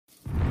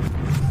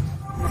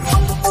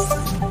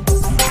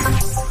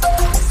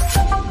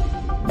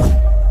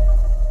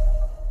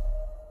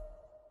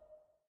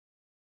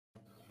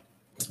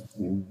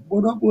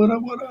What up, what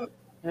up, what up?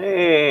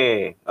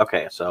 Hey.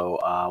 Okay, so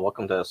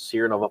welcome to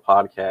Sierra Nova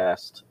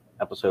Podcast,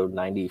 episode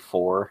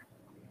 94.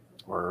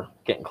 We're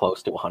getting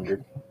close to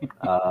 100.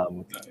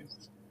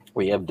 Nice.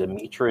 We have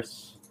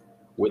Demetrius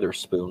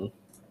Witherspoon.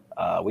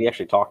 We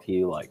actually talked to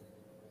you like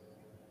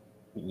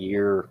a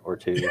year or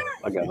two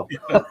ago.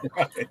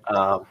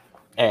 Right.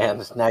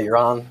 And now you're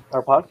on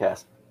our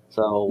podcast.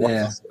 So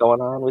Yeah. what's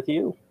going on with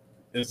you?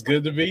 It's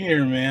good to be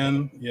here,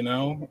 man.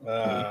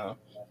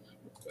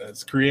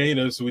 As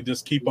creatives, we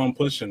just keep on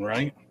pushing,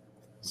 right?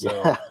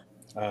 So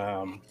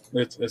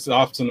it's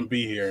awesome to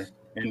be here.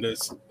 And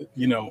this,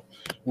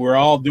 we're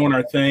all doing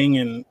our thing,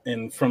 and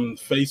from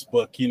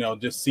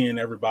Facebook, just seeing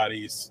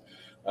everybody's,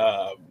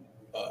 uh,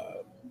 uh,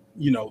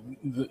 you know,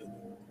 the,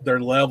 their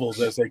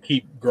levels as they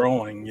keep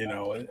growing.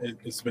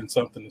 It's been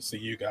something to see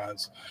you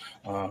guys,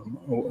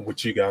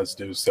 what you guys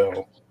do.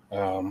 So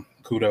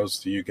kudos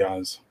to you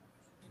guys.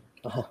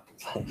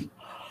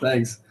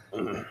 Thanks.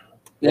 Mm.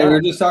 Yeah, we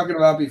were just talking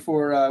about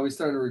before we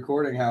started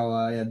recording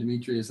how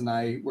Demetrius and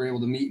I were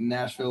able to meet in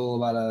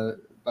Nashville about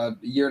a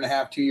year and a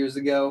half, 2 years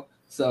ago.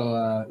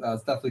 So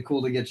it's definitely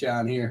cool to get you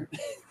on here.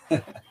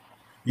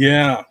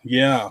 Yeah.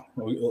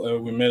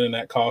 We met in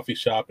that coffee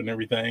shop and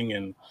everything,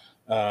 and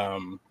I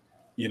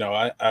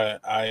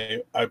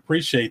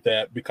appreciate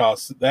that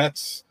because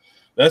that's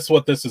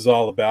what this is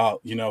all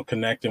about.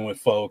 Connecting with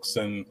folks,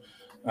 and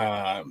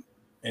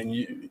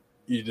you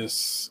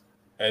just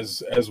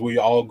as we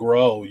all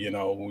grow,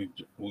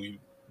 we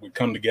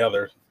come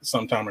together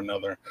sometime or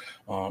another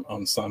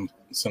on some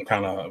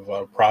kind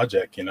of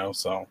project.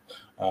 So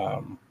I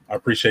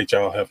appreciate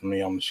y'all having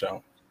me on the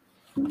show.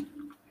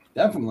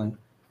 Definitely.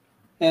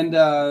 And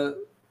I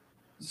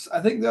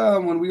think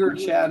when we were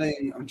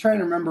chatting, I'm trying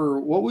to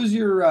remember what was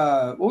your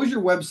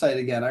website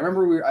again? I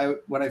remember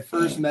when I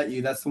first met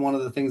you, that's one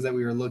of the things that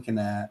we were looking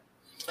at.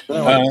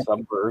 Like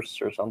Subverse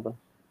or something.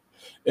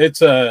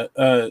 It's a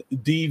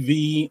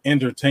DV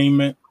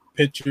Entertainment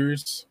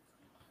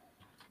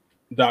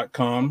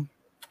Pictures.com.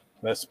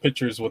 That's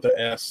pictures with an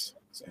S.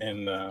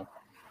 And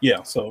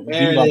so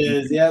there it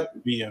is. Yep.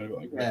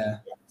 Yeah.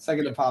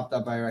 Second it popped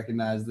up, I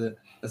recognized it.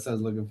 That's what I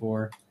was looking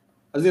for.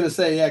 I was gonna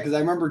say, because I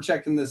remember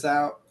checking this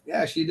out.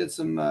 Yeah, she did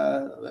some.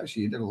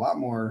 Actually, you did a lot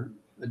more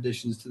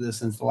additions to this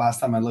since the last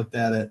time I looked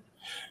at it.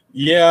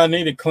 Yeah, I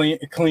need to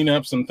clean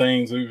up some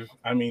things.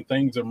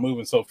 Things are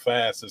moving so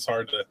fast. It's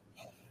hard to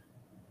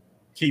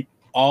keep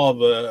all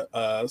the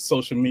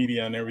social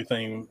media and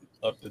everything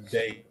up to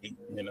date.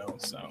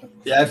 So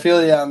yeah, I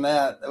feel you on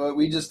that.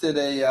 We just did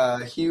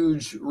a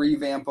huge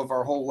revamp of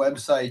our whole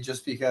website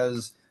just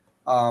because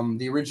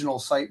the original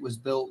site was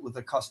built with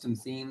a custom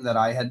theme that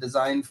I had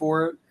designed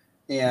for it.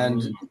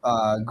 And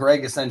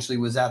Greg essentially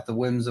was at the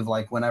whims of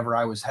like whenever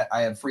I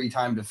had free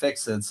time to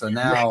fix it. So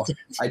now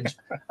I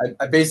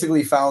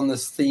basically found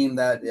this theme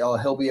that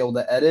he'll be able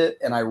to edit,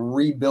 and I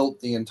rebuilt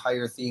the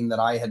entire theme that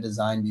I had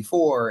designed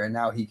before, and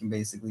now he can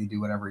basically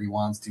do whatever he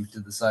wants to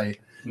the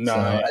site. Nice. So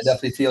I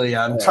definitely feel you.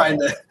 I'm trying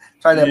to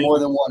have more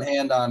than one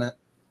hand on it.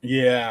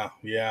 Yeah,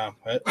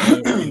 that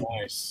would be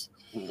nice.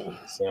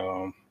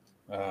 So,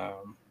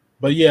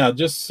 but yeah,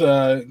 just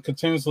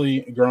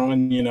continuously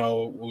growing.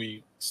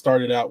 We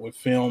started out with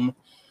film.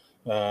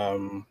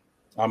 I'm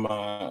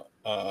a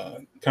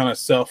kind of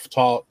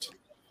self-taught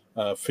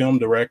film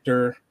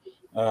director.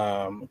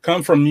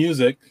 Come from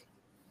music,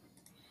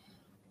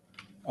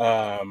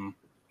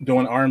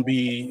 doing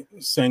R&B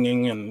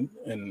singing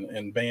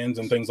and bands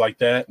and things like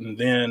that. And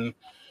then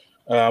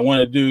I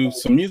wanted to do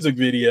some music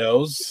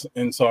videos.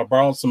 And so I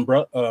borrowed some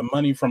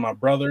money from my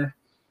brother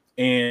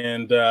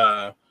and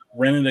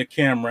rented a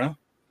camera,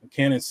 a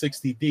Canon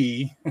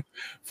 60D,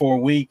 for a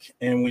week,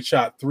 and we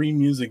shot 3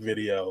 music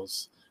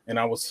videos, and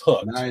I was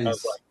hooked. Nice. I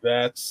was like,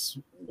 that's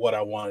what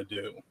I want to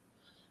do.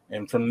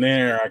 And from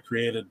there, I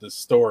created the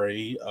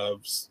story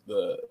of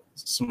the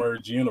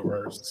Submerged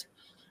universe,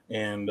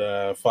 and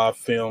 5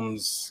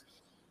 films,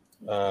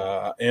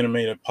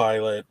 animated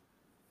pilot,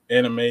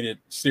 animated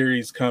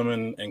series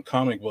coming, and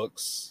comic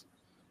books,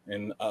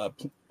 and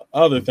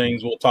other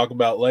things we'll talk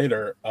about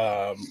later.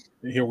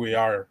 Here we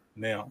are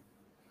now.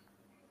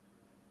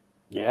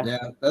 Yeah,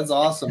 that's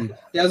awesome.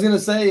 Yeah, I was gonna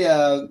say,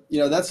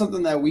 that's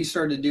something that we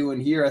started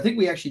doing here. I think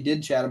we actually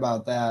did chat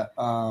about that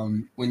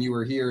when you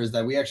were here. Is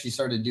that we actually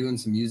started doing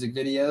some music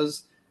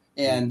videos,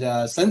 and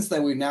since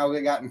then we've now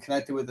gotten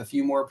connected with a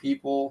few more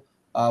people.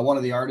 One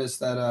of the artists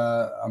that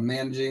I'm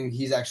managing,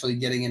 he's actually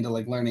getting into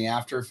like learning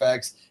After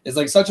Effects. It's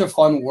like such a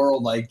fun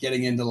world, like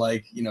getting into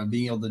like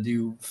being able to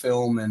do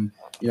film and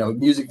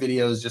music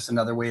videos. Just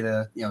another way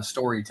to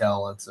story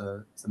tell. It's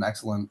an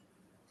excellent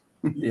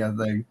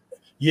thing.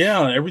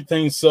 Yeah,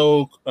 everything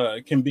so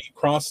can be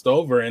crossed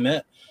over, and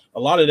that a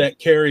lot of that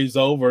carries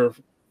over,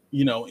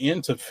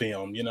 into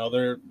film.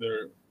 They're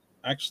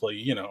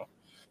actually,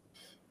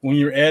 when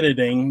you're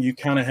editing, you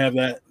kind of have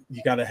that.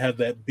 You got to have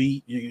that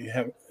beat. You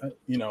have,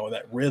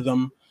 that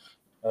rhythm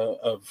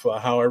of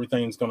how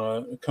everything's going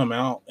to come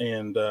out,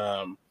 and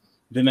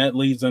then that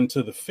leads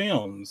into the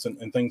films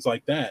and things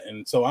like that.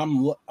 And so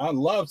I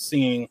love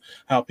seeing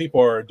how people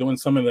are doing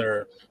some of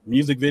their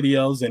music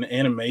videos in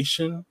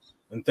animation.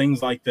 and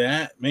things like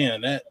that,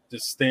 man, that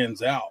just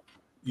stands out,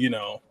 you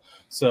know.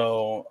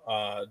 So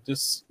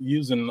just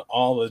using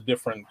all the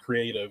different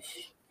creative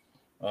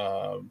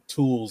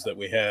tools that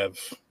we have,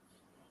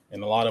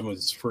 and a lot of them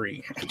is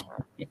free.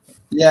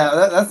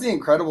 Yeah, that's the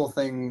incredible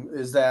thing,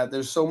 is that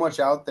there's so much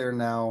out there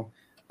now.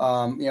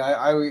 You know,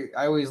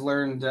 I always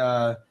learned,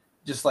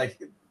 just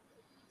like,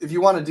 if you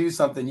want to do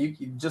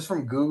something, just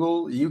from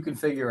Google, you can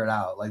figure it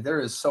out. Like, there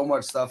is so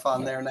much stuff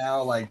on there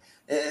now. Like,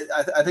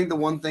 I think the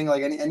one thing,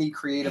 like, any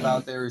creative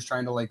out there is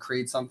trying to like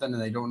create something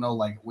and they don't know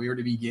like where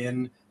to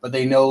begin, but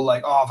they know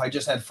like, oh, if I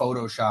just had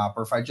Photoshop,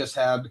 or if I just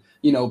had,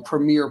 you know,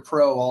 Premiere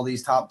Pro, all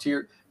these top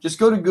tier, just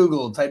go to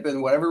Google, type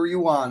in whatever you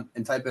want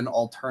and type in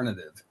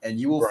alternative, and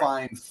you will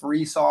find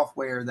free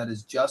software that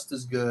is just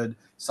as good,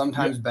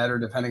 sometimes better,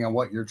 depending on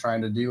what you're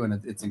trying to do.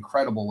 And it's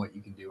incredible what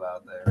you can do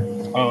out there.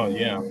 Oh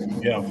yeah,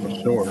 for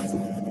sure.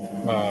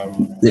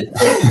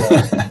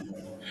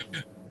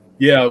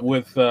 Yeah,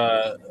 with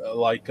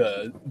like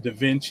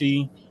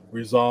DaVinci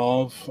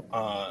Resolve,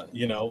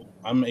 you know,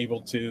 I'm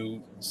able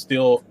to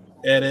still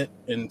edit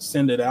and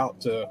send it out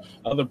to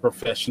other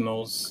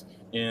professionals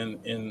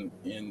in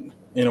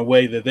a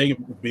way that they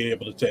would be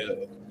able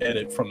to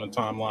edit from the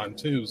timeline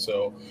too.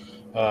 So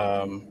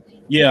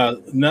yeah,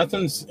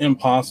 nothing's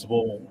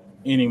impossible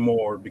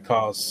anymore,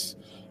 because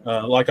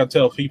like I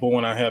tell people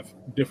when I have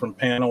different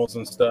panels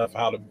and stuff,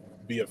 how to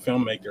be a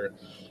filmmaker,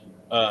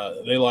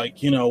 they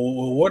like, you know,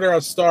 well, where do I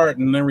start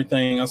and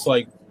everything. I was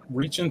like,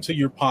 reach into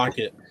your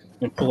pocket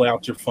and pull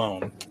out your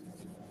phone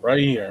right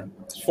here.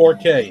 It's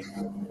 4K.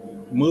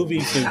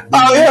 Movies have been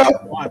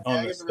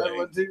on this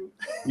thing.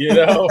 You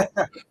know,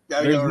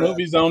 there's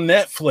movies on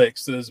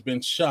Netflix that has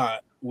been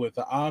shot with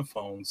the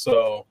iPhone,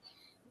 so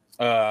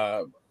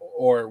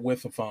or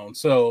with a phone,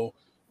 so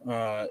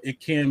it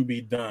can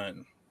be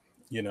done.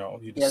 You know,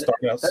 you just start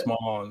out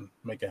small and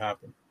make it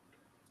happen.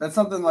 That's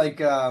something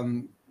like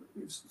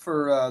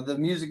for the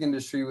music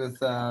industry with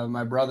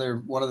my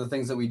brother. One of the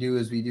things that we do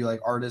is we do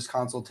like artist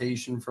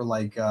consultation for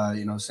like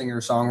you know,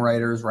 singer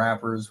songwriters,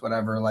 rappers,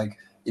 whatever, like,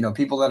 you know,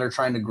 people that are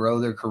trying to grow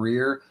their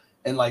career.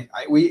 And like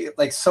we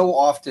like, so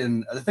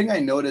often the thing I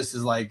notice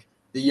is like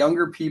the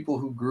younger people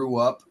who grew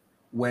up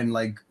when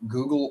like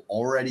Google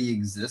already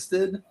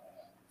existed,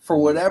 for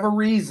whatever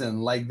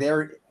reason, like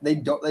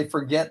they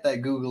forget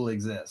that Google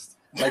exists.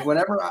 Like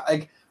whenever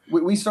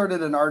we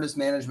started an artist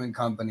management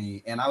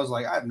company, and I was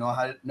like, I have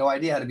no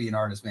idea how to be an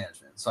artist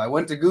management. So I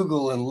went to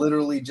Google and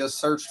literally just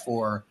searched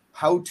for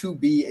how to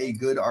be a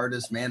good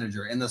artist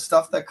manager, and the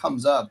stuff that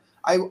comes up,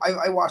 I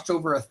watched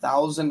over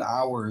 1,000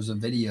 hours of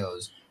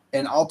videos,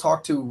 and I'll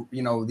talk to,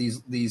 you know,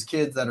 these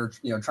kids that are,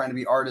 you know, trying to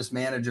be artist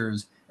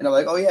managers, and I'm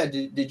like, oh yeah,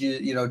 did you,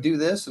 you know, do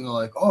this? And they're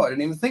like, oh, I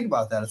didn't even think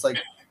about that. It's like,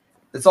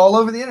 it's all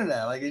over the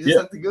internet. Like, you just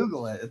have to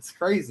Google it. It's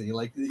crazy.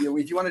 Like, you know,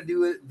 if you want to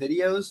do it,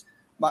 videos,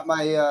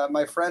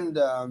 my friend,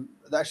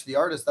 actually the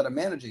artist that I'm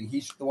managing,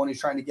 he's the one who's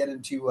trying to get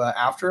into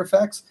After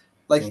Effects,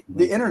 like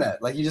the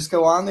internet. Like, you just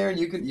go on there and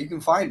you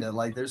can find it.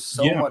 Like, there's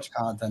so much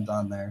content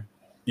on there.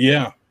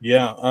 Yeah.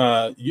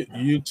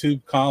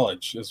 YouTube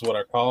College is what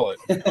I call it.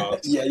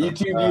 Yeah,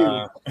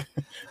 YouTube.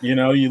 You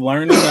know, you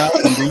learn enough,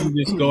 and then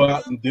you just go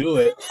out and do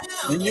it,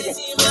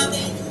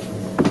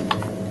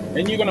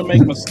 and you're gonna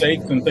make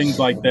mistakes and things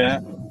like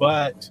that.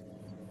 But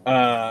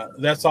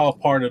that's all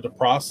part of the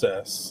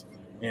process.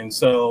 And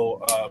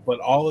so, but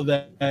all of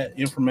that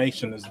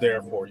information is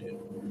there for you.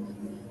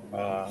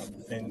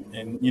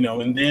 And you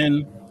know, and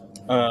then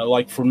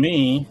like for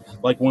me,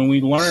 like when we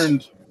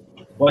learned,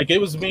 like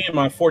it was me and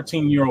my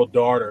 14-year-old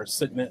daughter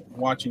sitting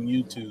watching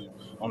YouTube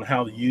on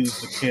how to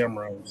use the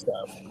camera and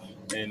stuff,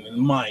 and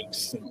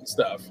mics and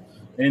stuff.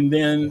 And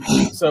then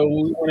so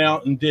we went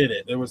out and did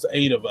it. There was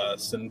 8 of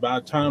us, and by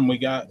the time we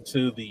got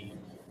to the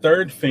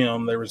third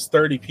film, there was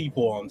 30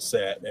 people on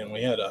set, and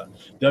we had a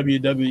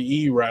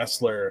WWE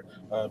wrestler,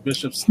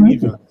 Bishop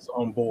Stevens,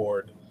 on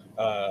board.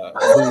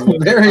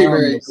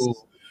 Very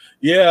cool.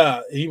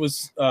 Yeah, he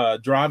was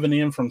driving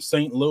in from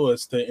St.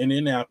 Louis to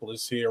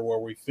Indianapolis here where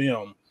we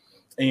film.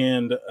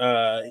 And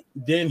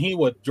then he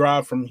would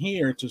drive from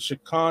here to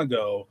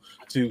Chicago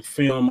to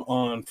film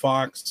on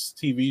Fox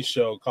TV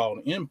show called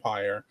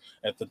Empire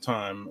at the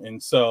time.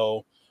 And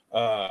so,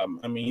 I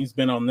mean, he's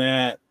been on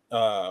that,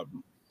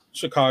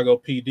 Chicago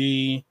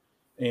PD,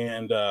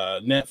 and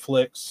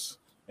Netflix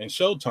and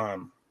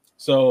Showtime.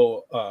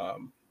 So,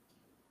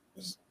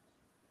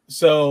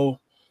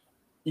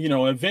 you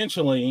know,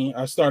 eventually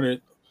I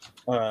started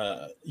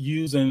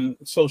using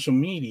social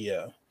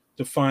media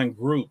to find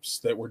groups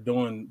that were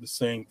doing the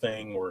same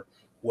thing or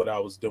what I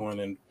was doing.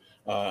 And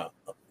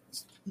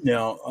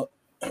now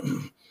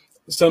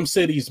some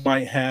cities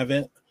might have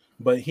it,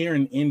 but here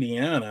in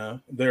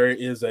Indiana, there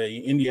is a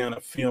Indiana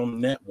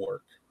Film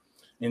Network.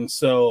 And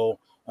so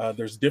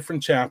there's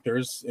different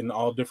chapters in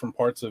all different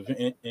parts of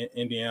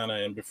Indiana.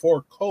 And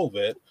before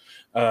COVID,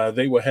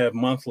 they would have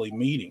monthly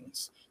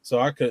meetings. So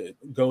I could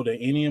go to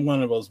any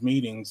one of those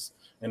meetings,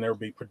 and there would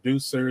be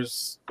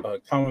producers,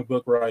 comic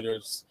book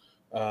writers,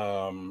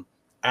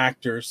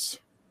 actors,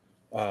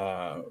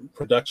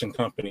 production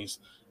companies,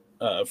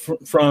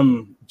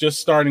 from just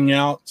starting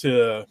out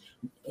to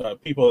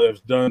people that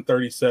have done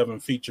 37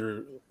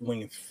 feature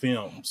length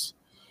films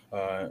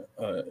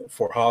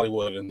for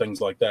Hollywood and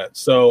things like that.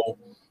 So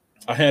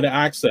I had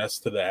access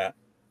to that,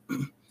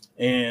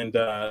 and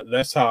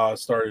that's how I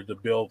started to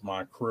build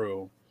my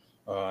crew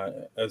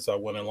as I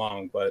went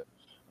along. But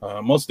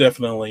most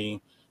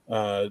definitely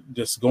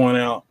just going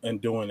out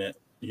and doing it.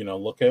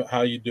 Look at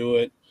how you do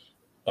it.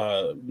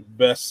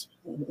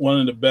 One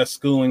of the best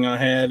schooling I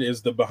had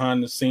is the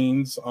behind the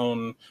scenes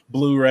on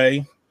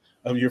Blu-ray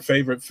of your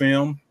favorite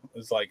film.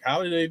 It's like,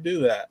 how did they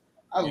do that?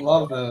 I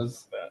love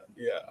those.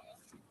 Yeah.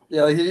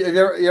 Yeah, like, have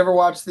you ever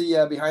watched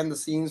the behind the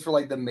scenes for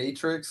like The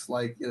Matrix,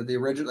 like the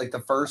original, like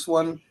the first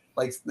one?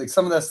 Like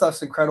some of that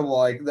stuff's incredible.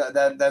 Like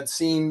that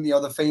scene,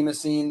 the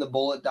famous scene, the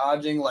bullet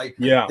dodging. Like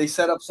Yeah. they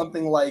set up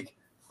something like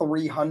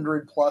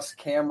 300 plus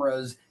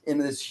cameras in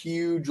this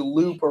huge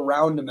loop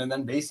around him, and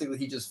then basically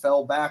he just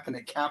fell back and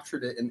it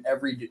captured it in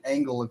every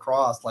angle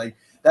across. Like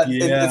that.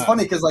 Yeah. It's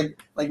funny because like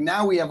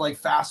now we have like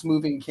fast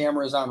moving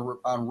cameras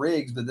on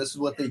rigs, but this is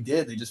what they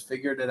did. They just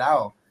figured it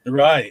out.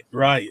 Right.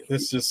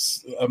 It's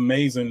just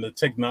amazing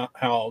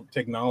how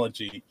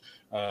technology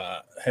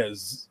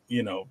has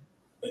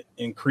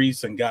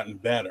increased and gotten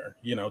better.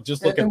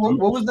 Just look at what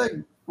was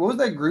that? What was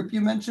that group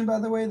you mentioned, by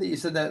the way, that you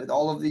said that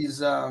all of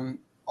these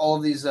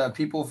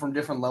people from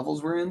different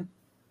levels were in?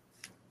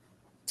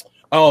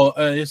 Oh,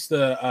 it's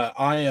the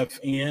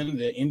IFN,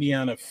 the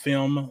Indiana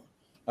Film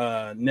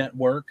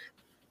Network.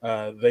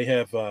 They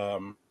have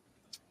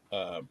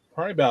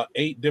probably about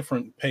 8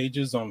 different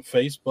pages on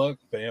Facebook.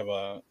 They have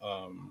a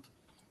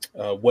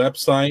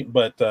website,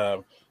 but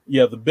the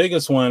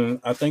biggest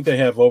one, I think they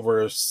have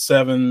over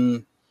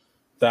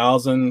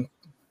 7,000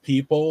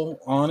 people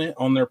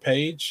on their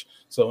page.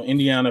 So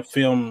Indiana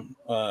Film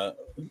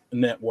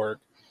Network,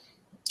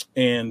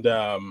 and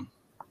I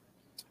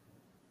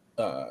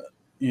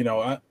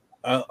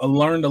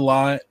learned a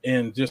lot,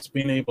 and just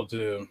being able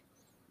to.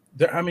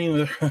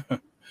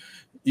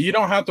 You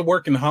don't have to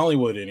work in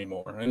Hollywood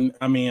anymore. And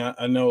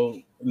I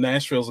know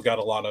Nashville's got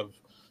a lot of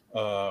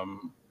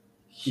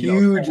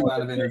huge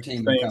amount of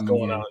entertainment coming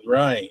going on.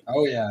 Right.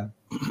 Oh yeah.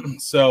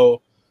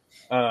 So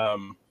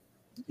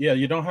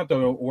you don't have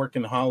to work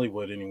in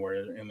Hollywood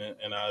anywhere. And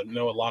I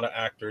know a lot of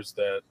actors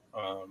that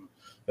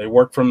they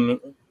work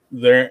from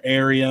their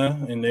area,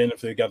 and then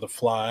if they got to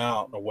fly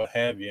out or what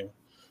have you,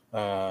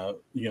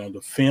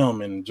 to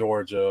film in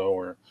Georgia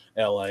or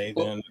LA,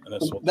 then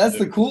that's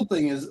the cool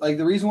thing is, like,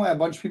 the reason why a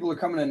bunch of people are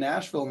coming to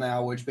Nashville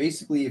now, which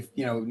basically, if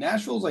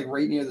Nashville's like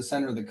right near the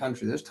center of the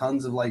country. There's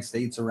tons of like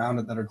states around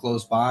it that are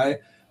close by.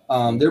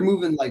 They're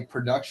moving like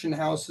production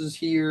houses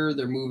here.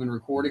 They're moving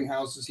recording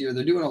houses here.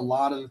 They're doing a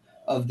lot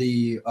of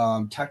the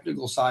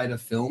technical side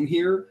of film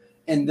here.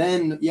 And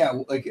then,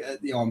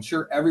 I'm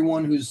sure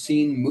everyone who's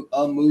seen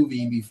a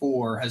movie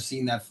before has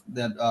seen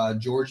that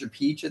Georgia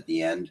Peach at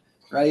the end.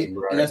 Right.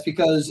 And that's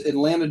because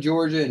Atlanta,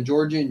 Georgia, and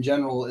Georgia in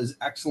general is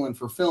excellent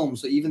for film.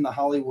 So even the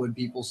Hollywood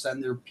people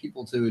send their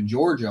people to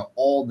Georgia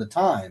all the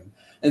time.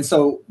 And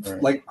so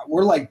like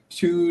we're like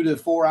 2 to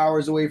 4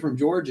 hours away from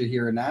Georgia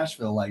here in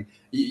Nashville. Like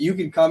you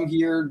can come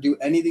here, do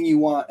anything you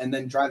want, and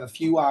then drive a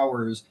few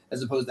hours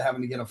as opposed to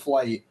having to get a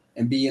flight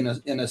and be in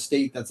a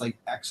state that's like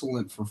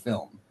excellent for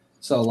film.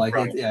 So like,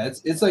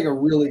 it's like a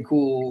really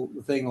cool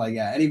thing. Like,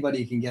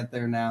 anybody can get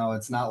there now.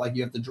 It's not like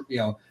you have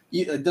to,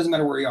 it doesn't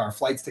matter where you are.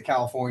 Flights to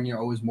California are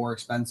always more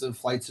expensive.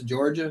 Flights to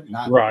Georgia,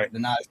 they're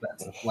not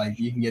expensive. Like,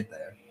 you can get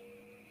there.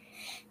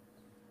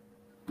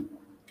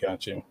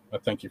 Got you. I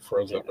think you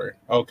froze up there.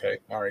 Okay.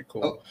 All right,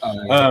 cool.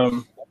 Right.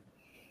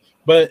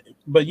 But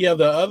yeah,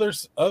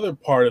 the other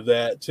part of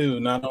that too,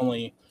 not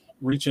only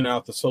reaching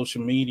out to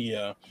social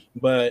media,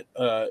 but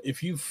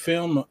if you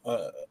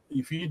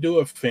do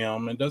a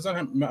film, it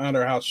doesn't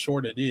matter how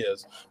short it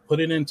is, put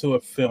it into a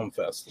film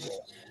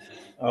festival.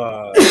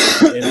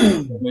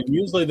 And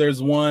usually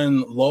there's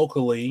one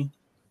locally,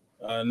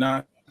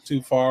 not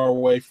too far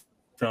away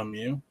from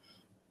you.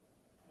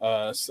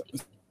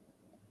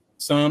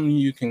 Some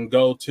you can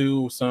go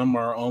to, some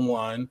are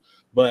online,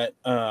 but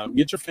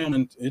get your film,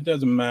 and it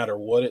doesn't matter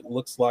what it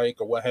looks like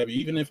or what have you.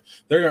 Even if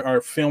there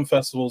are film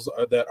festivals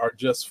that are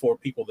just for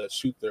people that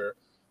shoot their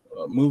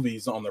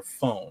movies on their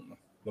phone.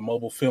 The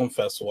Mobile Film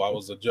Festival I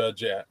was a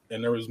judge at,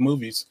 and there was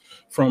movies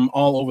from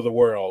all over the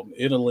world,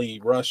 Italy,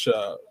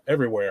 Russia,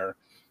 everywhere,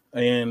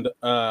 and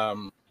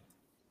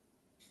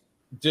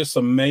just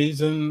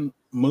amazing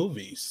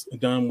movies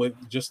done with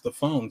just the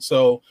phone.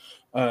 So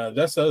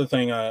that's the other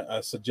thing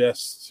I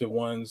suggest to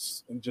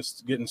ones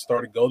just getting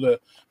started. Go to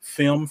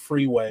Film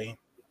Freeway,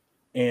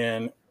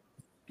 and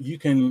you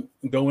can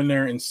go in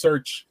there and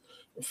search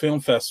film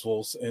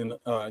festivals, and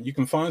you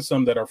can find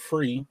some that are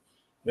free.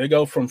 They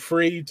go from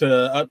free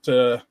to up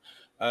to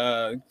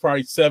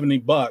probably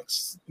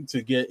 $70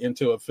 to get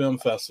into a film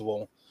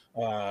festival,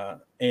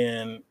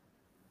 and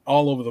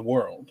all over the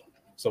world.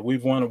 So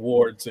we've won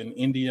awards in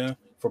India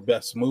for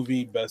best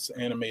movie, best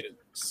animated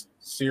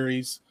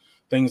series,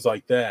 things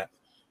like that.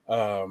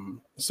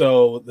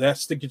 So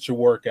that's to get your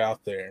work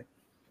out there.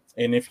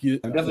 And if you,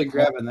 I'm definitely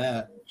grabbing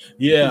that.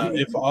 yeah,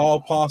 if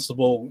all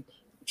possible,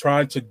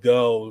 try to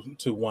go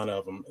to one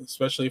of them,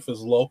 especially if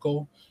it's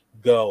local.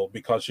 Go,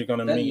 because you're going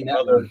to That meet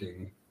other.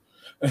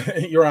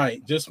 networking. You're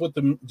right. Just like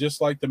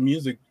the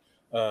music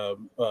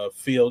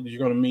field, you're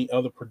going to meet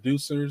other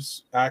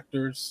producers,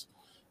 actors,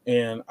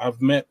 and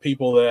I've met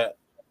people that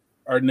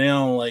are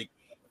now like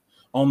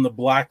on the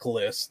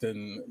blacklist,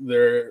 and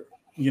they're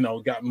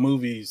got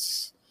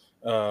movies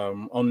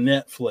on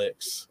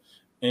Netflix,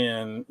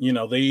 and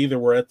they either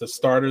were at the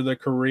start of their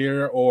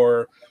career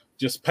or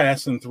just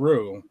passing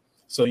through.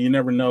 So you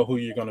never know who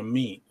you're going to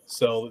meet.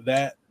 So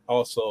that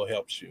also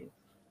helps you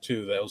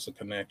too. Those are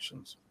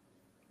connections.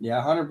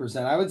 Yeah,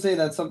 100%. I would say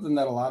that's something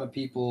that a lot of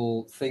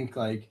people think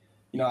like,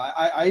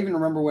 I even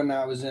remember when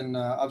I was in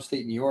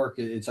upstate New York,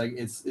 it's like,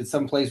 it's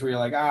some place where you're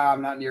like,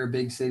 I'm not near a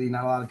big city.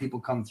 Not a lot of people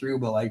come through,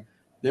 but like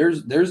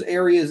there's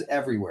areas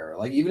everywhere.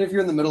 Like, even if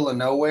you're in the middle of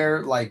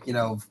nowhere, like,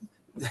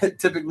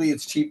 typically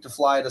it's cheap to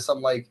fly to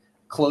some like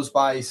close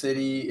by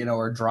city,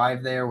 or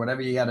drive there,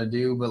 whatever you got to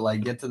do, but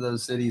like get to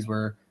those cities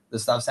where the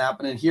stuff's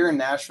happening. Here in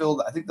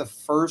Nashville, I think the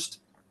first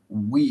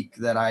week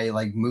that I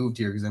like moved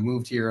here, because I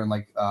moved here in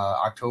like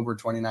October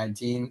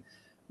 2019,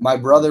 my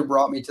brother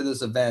brought me to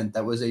this event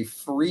that was a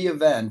free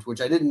event,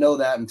 which I didn't know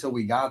that until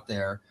we got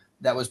there,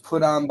 that was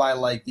put on by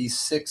like these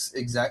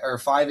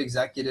 5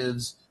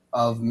 executives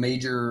of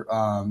major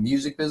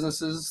music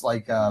businesses,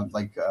 like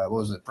what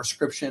was it,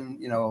 Prescription,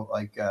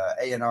 like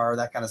A&R,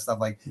 that kind of stuff,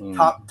 like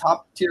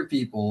top tier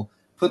people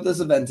put this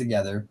event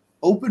together.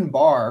 Open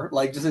bar,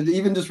 like just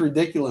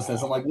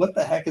ridiculousness. I'm like, what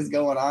the heck is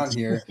going on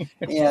here?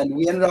 And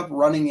we ended up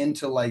running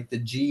into like the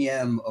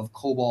GM of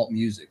Cobalt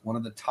Music, one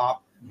of the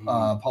top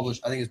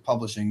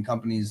publishing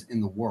companies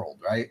in the world,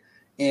 right?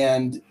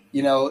 And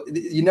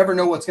you never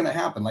know what's going to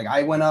happen. Like,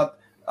 I went up,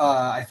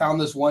 I found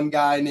this one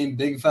guy named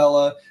Big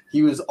Fella.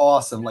 He was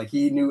awesome. Like,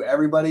 he knew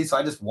everybody, so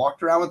I just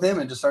walked around with him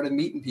and just started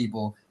meeting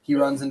people. He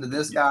runs into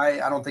this guy.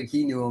 I don't think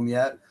he knew him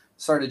yet.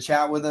 Started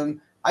chat with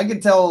him. I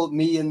could tell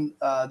me and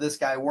this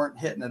guy weren't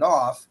hitting it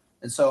off.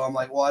 And so I'm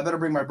like, well, I better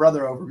bring my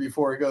brother over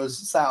before it goes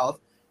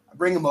south. I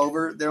bring him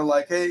over. They're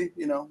like, hey,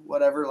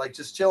 whatever, like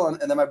just chilling.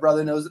 And then my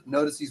brother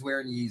notice he's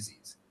wearing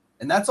Yeezys.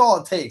 And that's all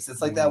it takes.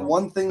 It's like that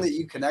one thing that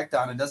you connect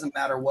on. It doesn't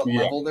matter what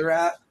level they're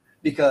at,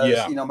 because,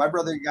 my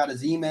brother got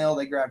his email.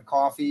 They grabbed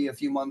coffee a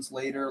few months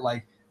later.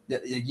 Like,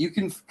 you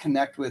can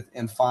connect with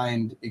and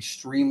find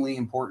extremely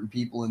important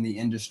people in the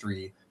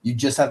industry. You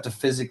just have to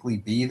physically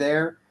be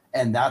there.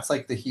 And that's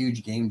like the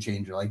huge game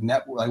changer. Like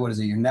what is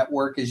it? Your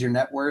network is your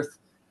net worth,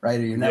 right?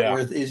 Or your net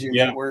worth is your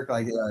network.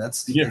 Like,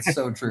 that's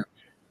so true.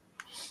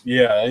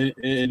 Yeah,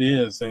 it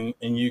is. And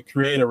you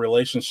create a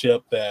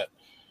relationship that,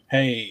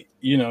 hey,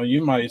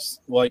 you might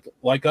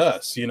like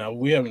us,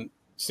 we haven't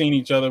seen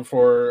each other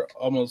for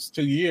almost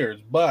 2 years,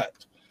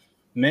 but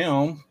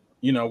now,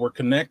 we're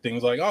connecting.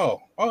 It's like, oh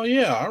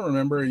yeah, I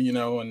remember,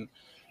 and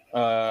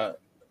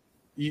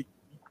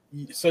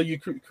so you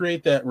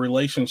create that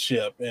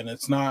relationship, and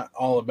it's not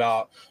all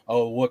about,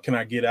 oh, what can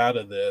I get out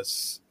of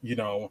this,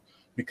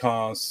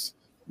 because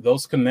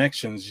those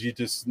connections, you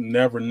just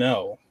never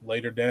know.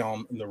 Later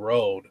down the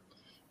road,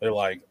 they're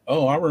like,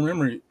 oh, I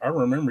remember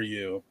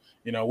you,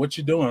 what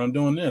you doing? I'm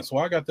doing this.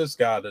 Well, I got this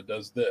guy that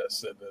does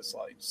this, and it's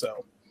like,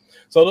 so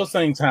those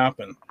things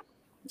happen.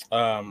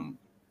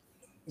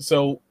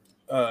 So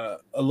a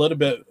little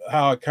bit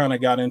how I kind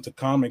of got into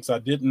comics. I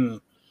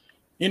didn't,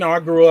 I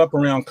grew up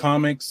around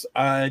comics.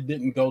 I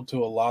didn't go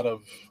to a lot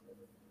of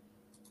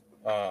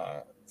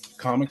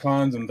Comic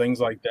Cons and things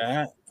like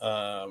that.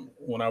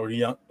 When I was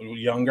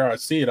younger, I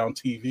see it on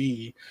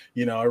TV,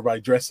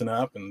 everybody dressing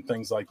up and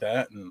things like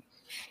that. And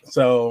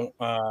so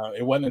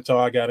it wasn't until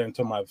I got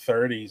into my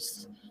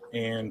 30s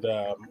and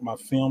my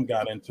film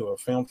got into a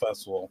film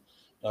festival.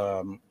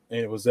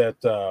 It was at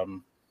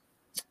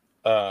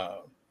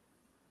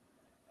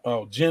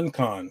Gen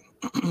Con,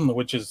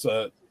 which is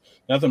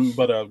nothing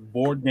but a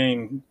board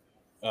game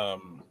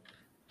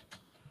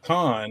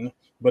con,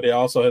 but it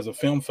also has a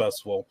film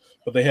festival.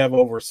 But they have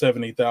over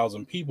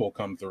 70,000 people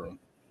come through.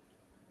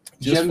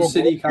 Gem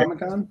City Comic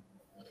Con?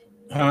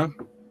 Huh?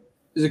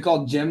 Is it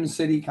called Gem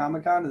City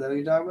Comic Con? Is that what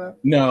you're talking about?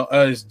 No,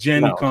 it's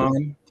Gen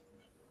Con.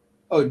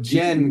 Oh,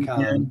 Gen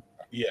Con.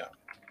 Yeah.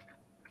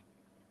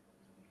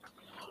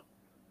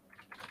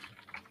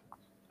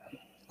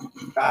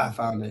 I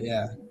found it.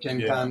 Yeah,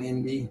 Gen Con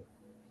Indie.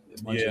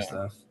 A bunch of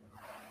stuff.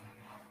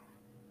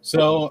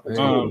 So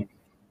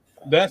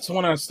that's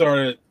when I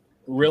started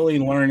really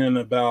learning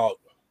about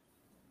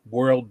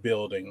world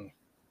building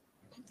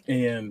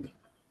and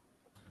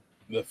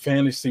the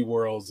fantasy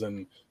worlds,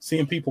 and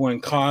seeing people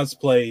in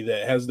cosplay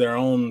that has their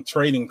own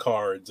trading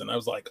cards. And I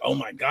was like, oh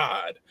my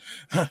God,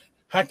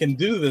 I can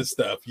do this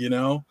stuff,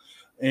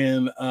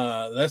 And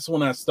that's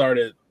when I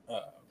started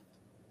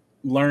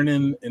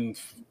learning, and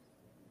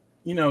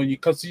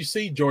because you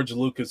see George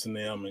Lucas and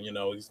them, and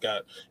he's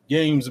got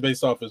games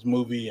based off his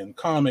movie and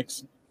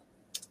comics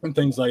and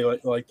things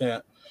like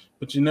that,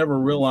 but you never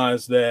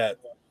realize that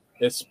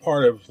it's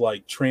part of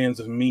like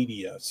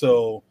transmedia.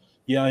 So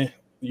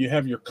you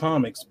have your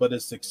comics, but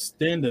it's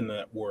extending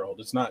that world.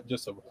 It's not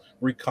just a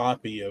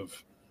recopy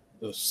of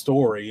the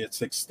story.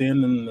 It's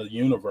extending the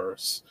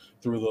universe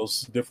through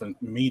those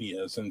different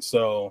medias. And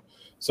so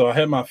I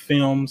had my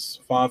films,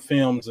 5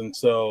 films, and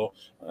so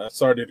I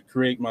started to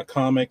create my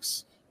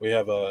comics. We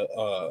have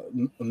a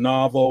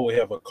novel. We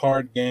have a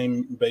card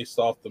game based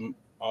off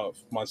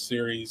my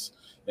series,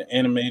 the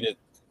animated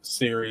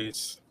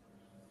series,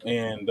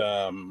 and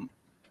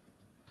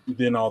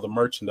then all the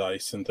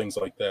merchandise and things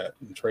like that,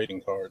 and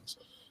trading cards.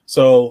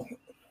 So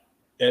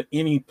at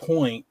any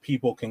point,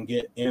 people can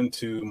get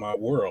into my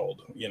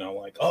world.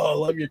 Like, oh, I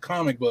love your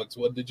comic books.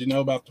 What did you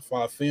know about the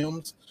 5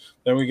 films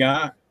that we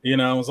got?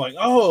 I was like,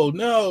 oh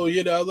no,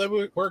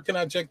 where can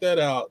I check that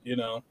out?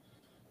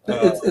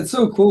 It's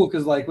so cool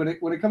because like when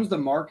it comes to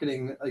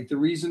marketing, like the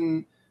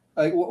reason,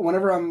 like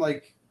whenever I'm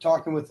like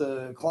talking with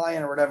a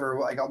client or whatever,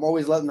 like I'm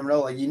always letting them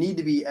know like you need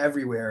to be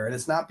everywhere, and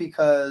it's not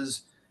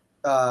because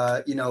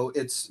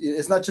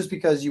it's not just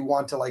because you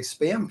want to like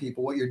spam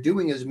people. What you're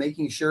doing is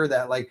making sure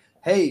that like,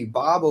 hey,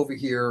 Bob over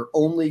here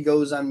only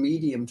goes on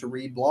Medium to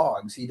read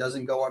blogs. He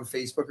doesn't go on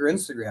Facebook or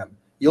Instagram.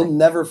 You'll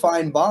never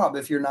find Bob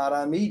if you're not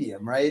on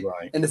Medium, right?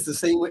 And it's the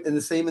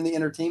same in the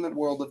entertainment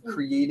world of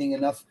creating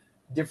enough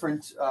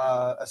different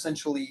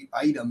essentially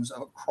items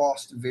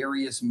across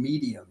various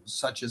mediums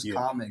such as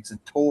comics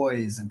and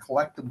toys and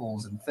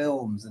collectibles and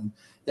films, and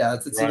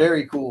it's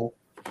very cool.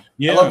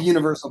 I love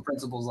universal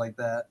principles like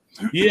that.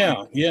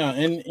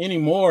 And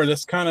anymore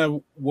that's kind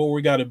of where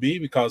we got to be,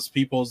 because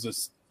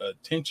people's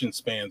attention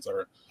spans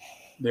are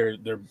they're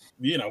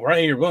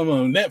right here, boom,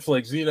 boom,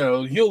 Netflix,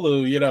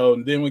 Hulu,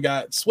 and then we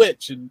got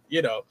Switch, and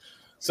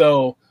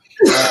so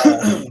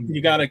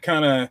you got to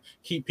kind of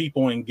keep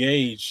people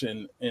engaged,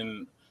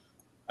 and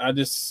I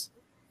just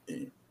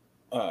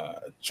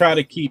try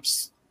to keep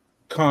some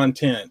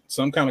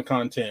kind of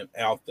content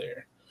out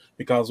there,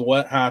 because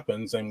what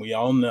happens, and we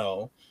all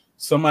know,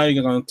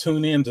 somebody's going to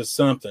tune into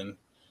something,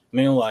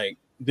 and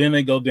then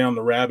they go down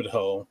the rabbit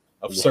hole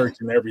of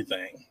searching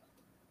everything.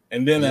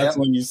 And then that's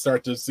when you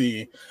start to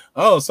see,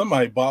 oh,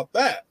 somebody bought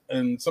that,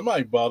 and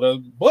somebody bought a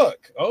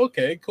book.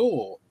 Okay,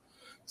 cool.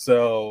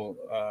 So,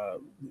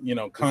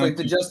 it's like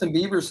the Justin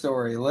Bieber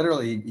story.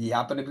 Literally, he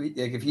happened to be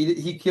like, if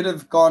he could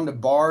have gone to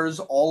bars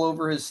all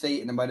over his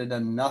state and it might have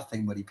done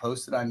nothing, but he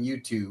posted on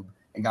YouTube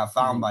and got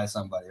found by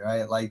somebody,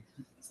 right? Like,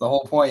 it's the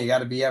whole point. You got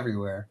to be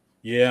everywhere.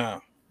 Yeah.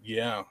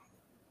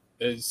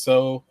 It's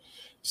so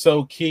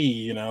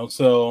key,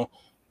 So,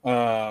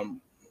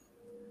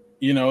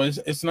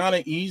 it's not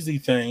an easy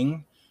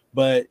thing,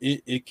 but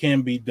it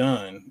can be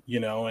done,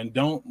 and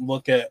don't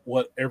look at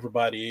what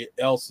everybody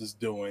else is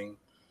doing,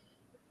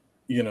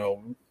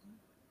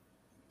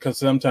 because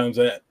sometimes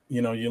that,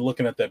 you're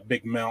looking at that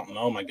big mountain.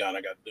 Oh my God,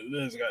 I got to do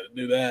this, I got to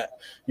do that.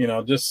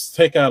 Just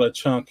take out a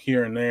chunk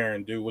here and there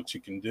and do what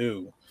you can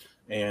do.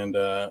 And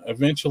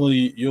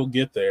eventually you'll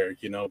get there,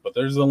 but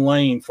there's a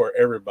lane for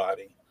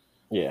everybody.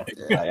 Yeah.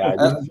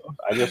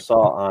 I just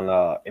saw on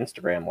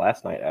Instagram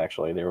last night,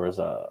 actually, there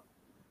was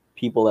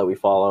people that we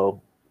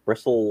follow,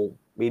 Bristol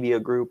Media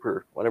Group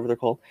or whatever they're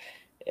called.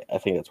 I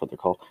think that's what they're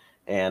called.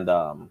 And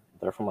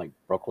they're from like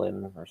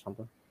Brooklyn or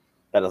something.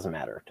 That doesn't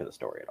matter to the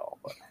story at all.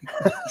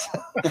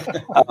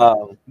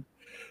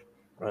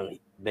 But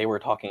they were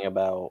talking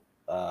about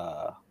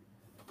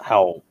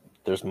how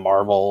there's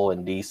Marvel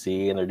and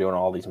DC, and they're doing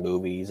all these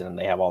movies and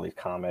they have all these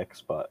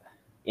comics, but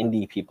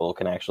indie people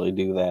can actually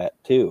do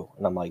that too.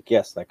 And I'm like,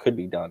 yes, that could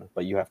be done,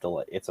 but you have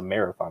to, it's a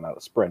marathon, not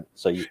a sprint.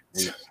 So we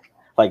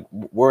want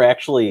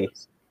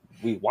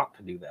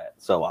to do that.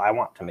 So I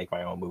want to make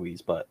my own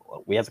movies, but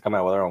we have to come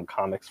out with our own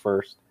comics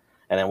first.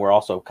 And then we're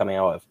also coming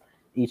out with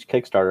each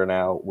Kickstarter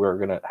now. We're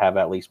going to have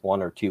at least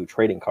 1 or 2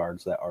 trading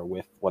cards that are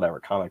with whatever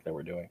comic that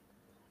we're doing.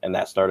 And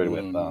that started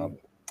with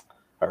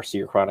our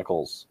Seer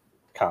Chronicles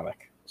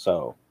comic.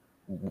 So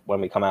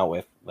when we come out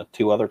with the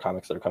 2 other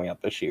comics that are coming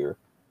out this year,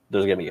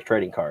 there's going to be a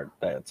trading card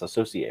that's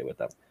associated with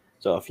them.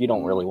 So if you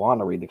don't really want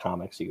to read the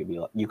comics,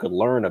 you could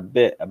learn a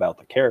bit about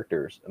the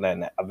characters, and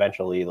then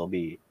eventually there'll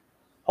be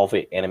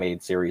hopefully an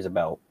animated series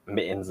about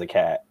Mittens the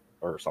cat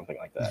or something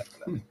like that.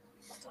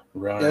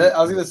 Right. Yeah,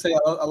 I was gonna say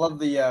I love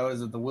the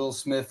the Will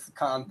Smith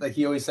like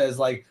he always says,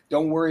 like,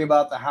 don't worry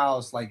about the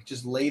house, like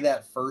just lay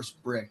that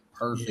first brick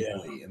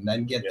perfectly, and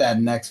then get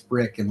that next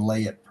brick and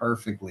lay it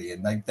perfectly,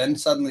 and like then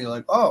suddenly you're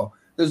like, oh,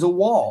 there's a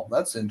wall,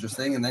 that's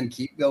interesting, and then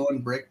keep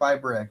going brick by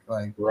brick,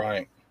 like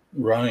right,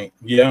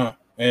 yeah,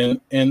 and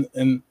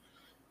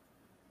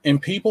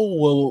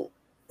people will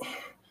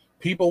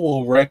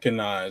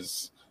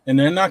recognize, and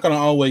they're not going to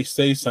always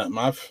say something.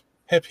 I've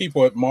had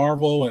people at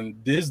Marvel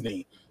and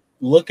Disney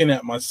looking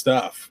at my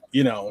stuff,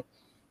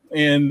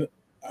 and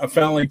I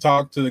finally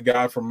talked to the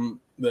guy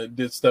that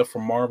did stuff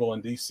from Marvel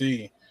and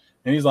DC,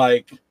 and he's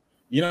like,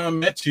 I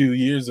met you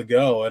years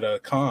ago at a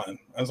con.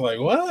 I was like,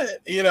 what?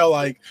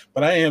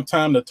 But I didn't have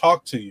time to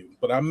talk to you,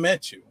 but I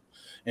met you,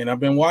 and I've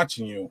been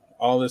watching you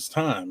all this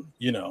time,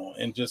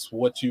 and just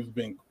what you've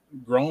been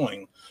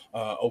growing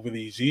over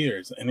these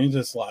years. And it's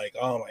just like,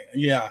 oh my,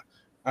 yeah,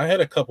 I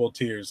had a couple of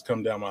tears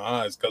come down my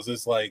eyes, because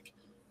it's like,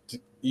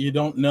 you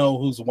don't know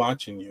who's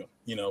watching you,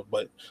 you know.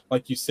 But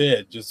like you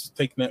said, just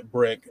taking that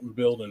brick and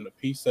building a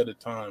piece at a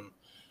time,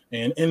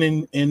 and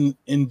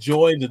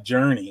enjoy the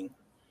journey.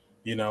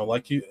 You know,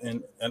 like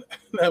and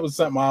that was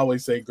something I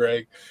always say,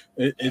 Greg.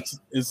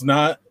 It's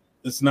not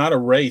a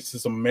race;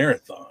 it's a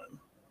marathon.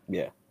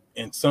 Yeah.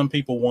 And some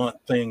people want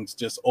things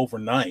just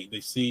overnight. They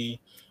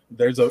see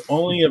there's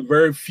only a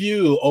very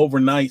few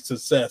overnight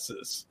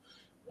successes,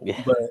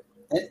 Yeah. but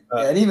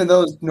and even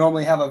those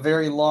normally have a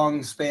very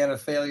long span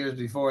of failures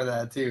before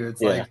that too.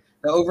 It's like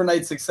the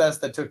overnight success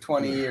that took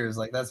 20 years.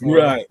 Like that's more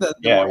right.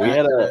 Yeah,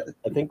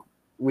 I think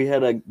we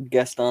had a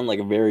guest on like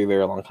a very,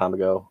 very long time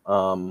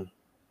ago,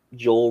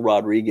 Joel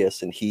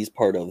Rodriguez, and he's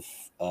part of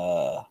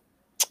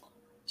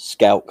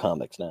Scout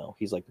Comics now.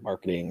 He's like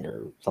marketing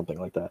or something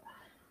like that.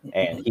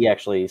 And he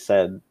actually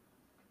said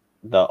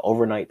the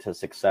overnight to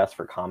success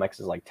for comics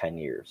is like 10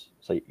 years.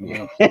 So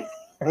you're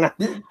not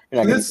going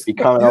to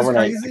become an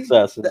overnight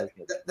success.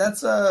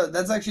 That's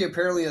actually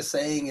apparently a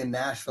saying in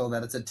Nashville,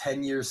 that it's a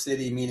 10-year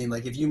city, meaning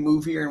like if you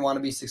move here and want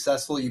to be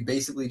successful, you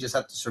basically just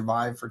have to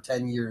survive for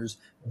 10 years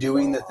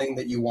doing the thing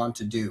that you want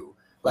to do.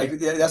 Like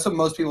that's what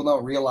most people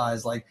don't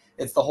realize. Like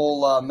it's the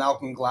whole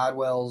Malcolm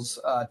Gladwell's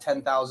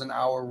 10,000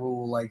 hour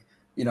rule. Like,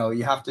 you know,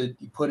 you have to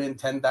put in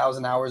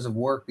 10,000 hours of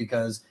work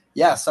because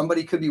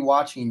somebody could be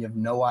watching and you have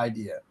no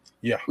idea.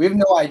 Yeah. We have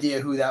no idea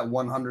who that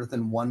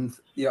 101th,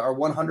 our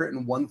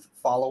 101th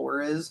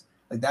follower is.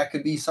 Like that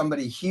could be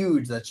somebody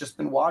huge that's just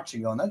been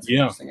watching going, that's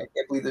interesting. I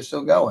can't believe they're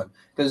still going.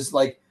 Because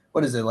like,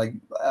 what is it? Like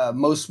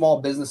most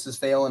small businesses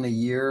fail in a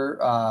year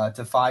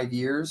to 5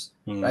 years,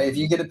 right? If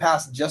you get it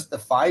past just the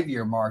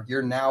 5-year mark,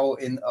 you're now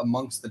in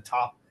amongst the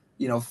top,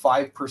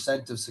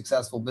 5% of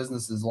successful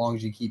businesses as long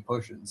as you keep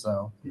pushing.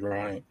 So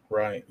right.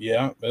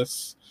 Yeah,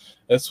 that's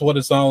what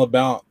it's all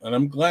about. And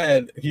I'm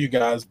glad you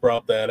guys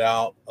brought that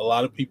out. A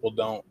lot of people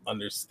don't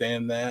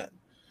understand that.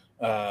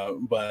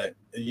 But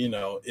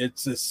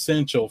it's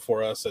essential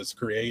for us as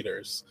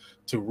creators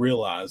to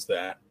realize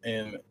that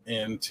and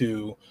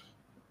to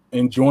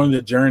enjoy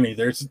the journey.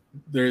 There's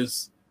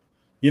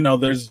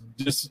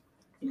just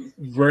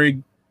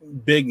very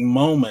big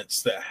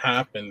moments that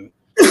happen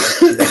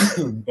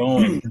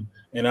going.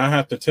 And I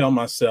have to tell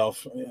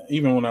myself,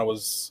 even when I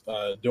was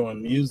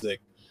doing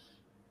music,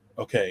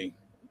 okay,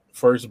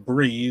 first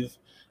breathe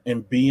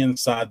and be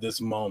inside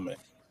this moment,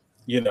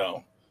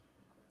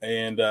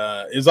 and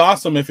it's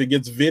awesome if it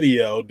gets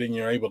videoed, then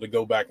you're able to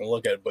go back and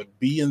look at it, but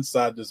be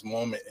inside this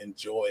moment,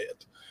 enjoy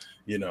it,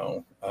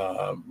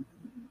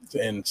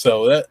 and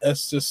so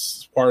that's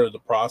just part of the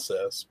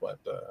process. But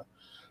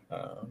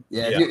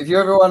if you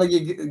ever want to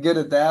get good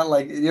at that,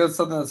 like,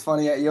 something that's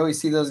funny, you always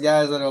see those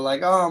guys that are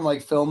like, oh, I'm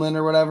like filming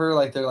or whatever,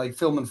 like they're like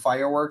filming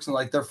fireworks, and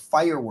like they're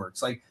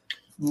fireworks, like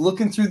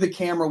looking through the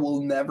camera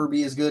will never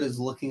be as good as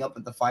looking up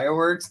at the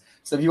fireworks.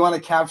 So if you want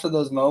to capture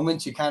those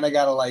moments, you kind of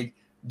got to like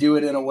do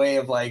it in a way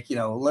of like,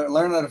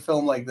 learn how to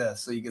film like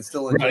this so you can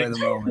still enjoy the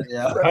moment.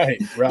 Yeah.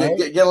 Right.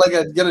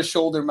 Get a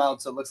shoulder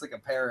mount so it looks like a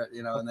parrot,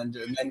 and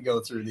then go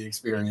through the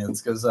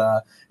experience. Cause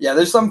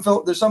there's some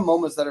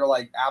moments that are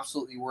like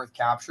absolutely worth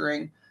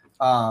capturing.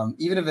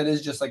 Even if it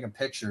is just like a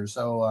picture.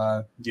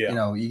 So,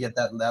 you get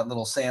that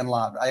little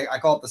Sandlot. I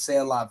call it the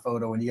Sandlot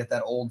photo when you get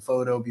that old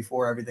photo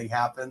before everything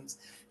happens,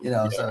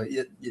 so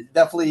you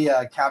definitely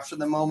capture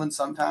the moment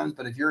sometimes,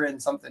 but if you're in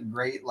something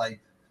great,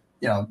 like,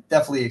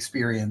 definitely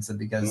experience it,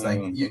 because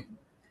like you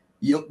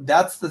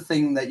that's the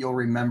thing that you'll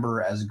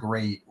remember as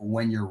great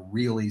when you're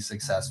really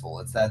successful.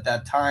 It's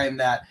that time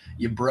that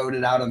you broed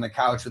it out on the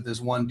couch with this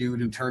one dude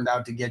who turned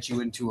out to get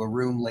you into a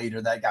room later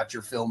that got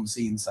your film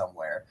seen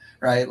somewhere,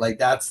 right? Like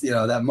that's,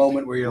 that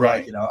moment where you're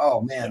like,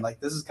 oh man, like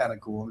this is kind of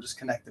cool. I'm just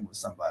connecting with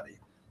somebody.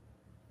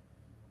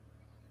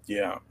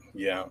 Yeah.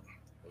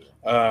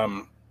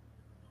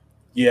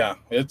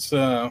 It's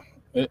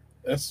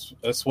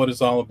that's what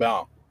it's all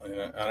about.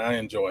 And I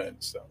enjoy it.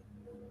 So,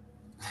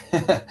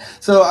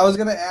 so I was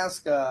going to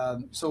ask.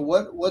 So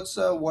what's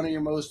one of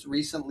your most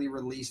recently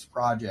released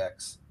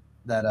projects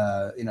that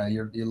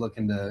you're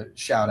looking to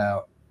shout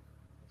out?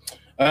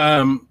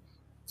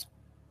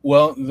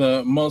 Well,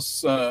 the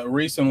most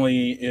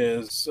recently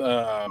is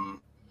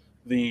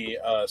the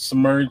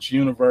Submerged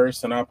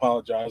Universe, and I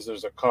apologize.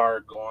 There's a car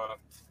going.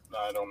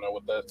 I don't know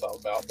what that's all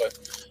about, but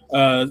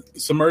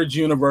Submerged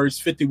Universe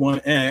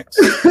 51X.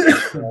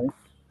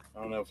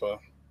 I don't know if.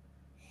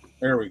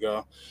 There we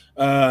go.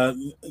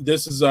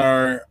 This is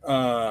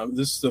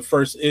this is the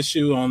first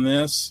issue on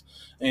this,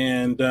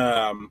 and make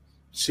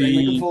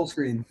a full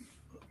screen.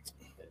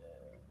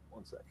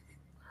 1 second.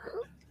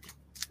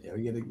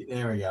 Yeah,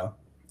 there we go.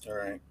 All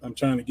right, I'm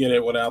trying to get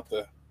it without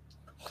the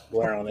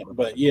glare on it,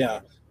 but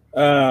yeah.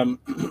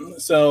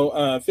 So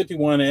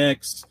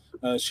 51X,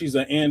 she's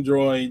an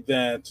android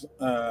that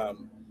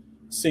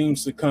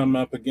seems to come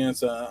up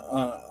against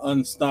a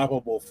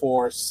unstoppable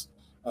force,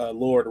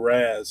 Lord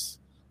Raz.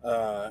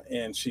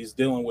 And she's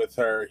dealing with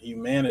her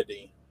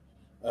humanity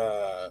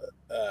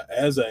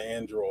as an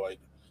android.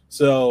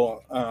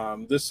 So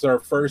this is our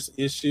first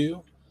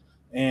issue,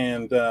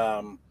 and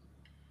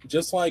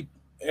just like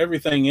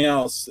everything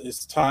else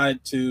is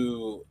tied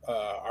to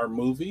our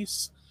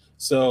movies.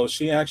 So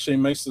she actually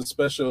makes a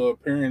special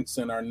appearance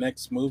in our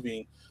next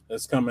movie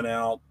that's coming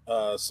out,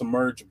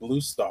 Submerge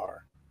Blue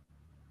Star.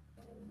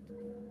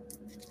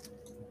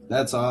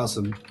 That's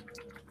awesome.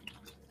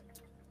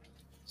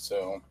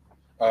 So,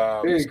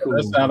 Very so cool.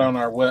 that's out on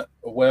our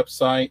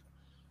website.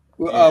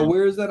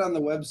 Where is that on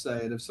the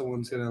website? If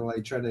someone's gonna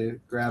like try to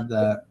grab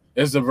that,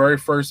 it's the very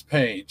first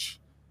page.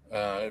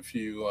 If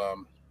you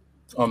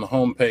on the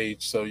home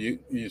page, so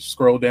you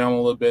scroll down a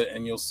little bit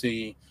and you'll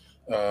see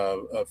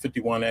a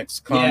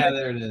 51X comic. Yeah,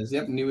 there it is.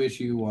 Yep, new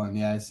issue 1.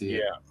 Yeah, I see it.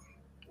 Yeah.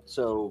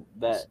 So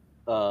that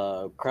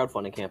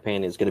crowdfunding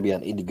campaign is going to be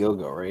on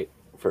Indiegogo, right?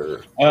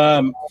 For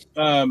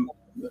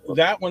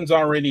that one's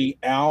already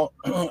out.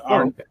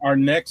 Our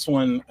next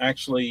one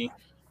actually,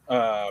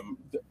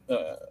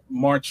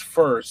 March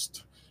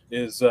 1st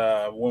is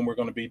when we're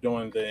going to be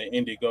doing the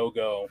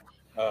Indiegogo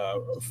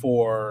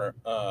for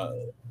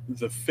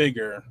the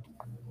figure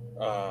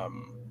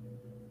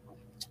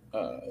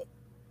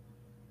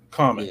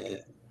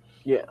comic.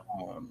 Yeah.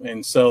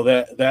 And so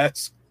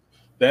that's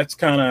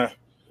kind of,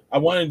 I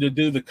wanted to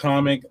do the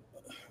comic.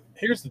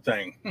 Here's the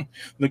thing.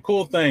 The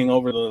cool thing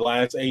over the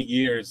last 8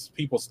 years,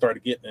 people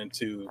started getting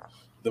into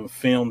the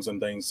films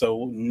and things.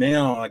 So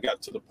now I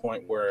got to the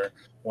point where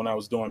when I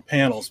was doing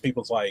panels,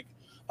 people's like,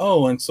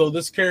 oh, and so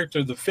this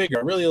character, the figure,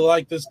 I really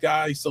like this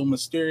guy. He's so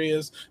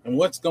mysterious. And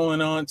what's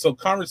going on? So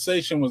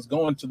conversation was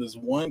going to this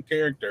one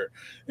character.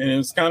 And it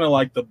was kind of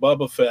like the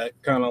Boba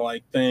Fett kind of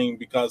like thing,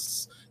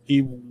 because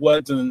he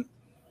wasn't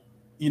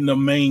the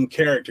main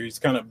character. He's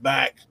kind of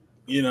back.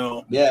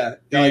 Yeah,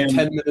 like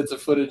 10 minutes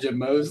of footage at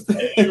most.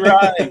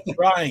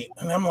 right.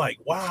 And I'm like,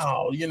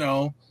 wow,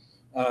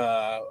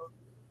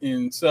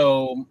 and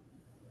so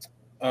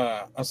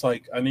I was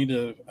like, I need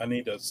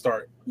to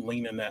start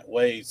leaning that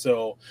way.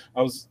 So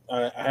I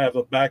have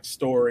a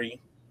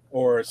backstory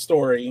or a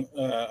story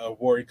of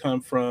where he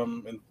come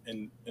from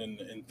and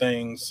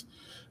things.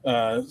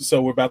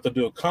 So we're about to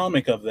do a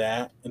comic of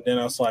that, and then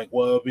I was like,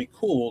 well, it'd be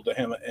cool to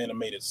have an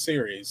animated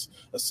series,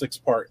 a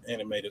 6-part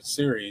animated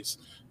series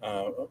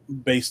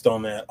based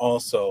on that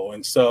also.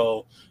 And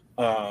so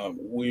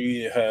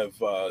we have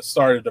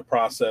started the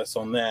process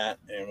on that,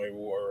 and we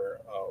were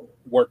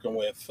working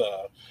with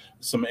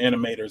some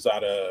animators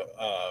out of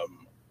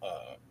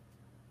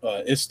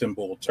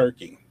Istanbul,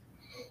 Turkey,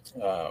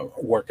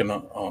 working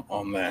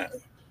on that.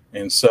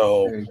 And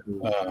so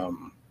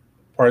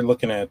probably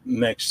looking at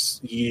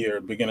next year,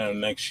 beginning of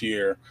next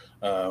year,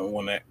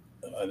 when the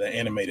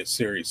animated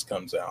series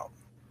comes out.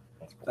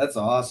 That's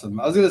awesome.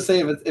 I was gonna say,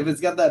 if it's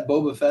got that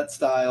Boba Fett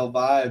style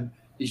vibe,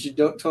 you should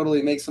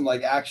totally make some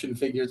like action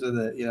figures with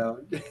it.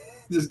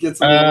 Just get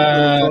some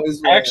little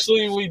toys.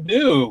 Actually, we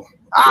do.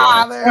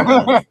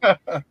 There it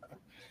is.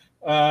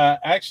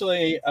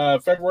 Actually,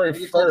 February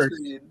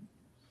 1st.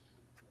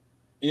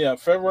 Yeah,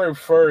 February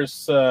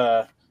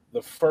 1st,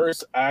 the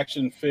first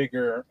action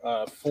figure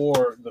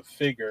for the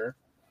figure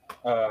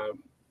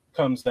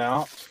comes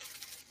out,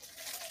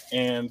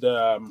 and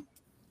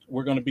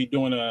we're going to be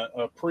doing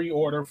a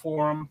pre-order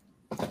for them.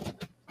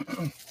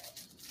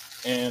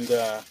 And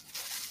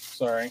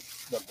sorry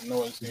about the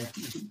noise here.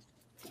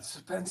 The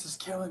suspense is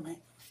killing me.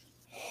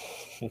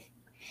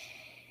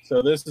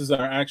 So this is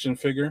our action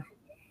figure.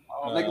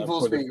 Make them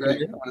full screen,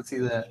 Greg. I want to see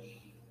that.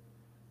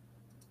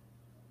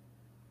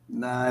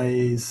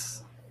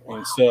 Nice.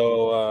 And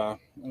so I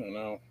don't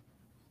know.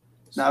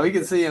 Now we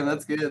can see him.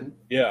 That's good.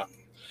 Yeah.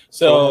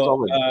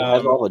 So it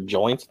has all the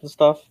joints and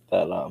stuff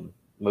that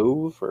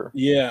move, or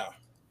yeah.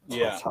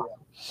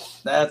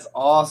 That's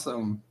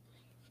awesome.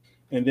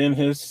 And then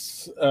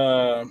his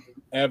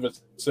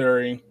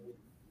adversary,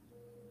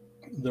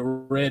 the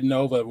Red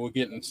Nova, we're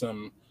getting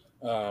some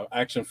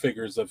action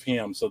figures of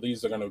him. So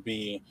these are going to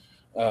be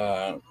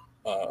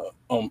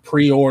on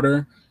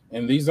pre-order,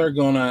 and these are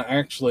going to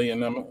actually,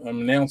 and I'm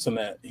announcing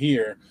that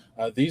here,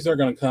 these are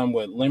going to come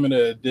with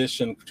limited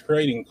edition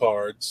trading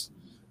cards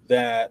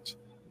that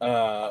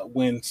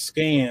when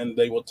scanned,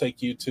 they will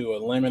take you to a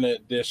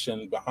limited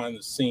edition behind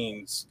the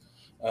scenes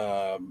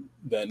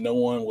that no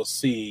one will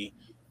see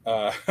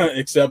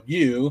except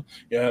you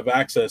have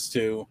access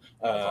to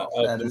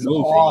of the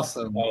movie,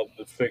 awesome. of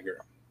the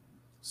figure.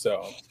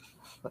 So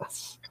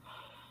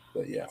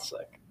but yeah,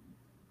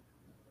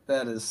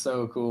 that is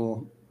so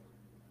cool.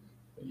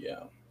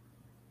 Yeah.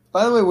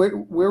 By the way,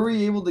 where were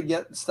you able to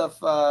get stuff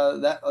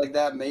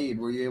that made?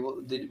 Were you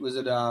able? Was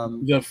it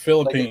the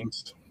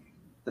Philippines?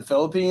 The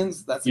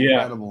Philippines? That's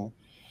incredible.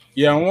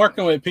 Yeah, I'm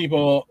working with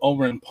people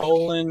over in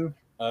Poland,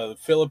 the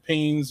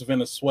Philippines,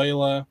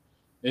 Venezuela,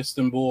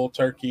 Istanbul,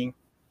 Turkey.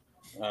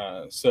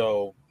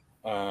 So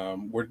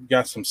we've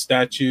got some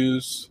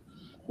statues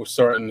we're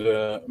starting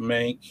to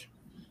make.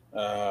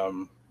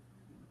 I'm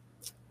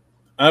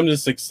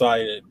just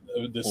excited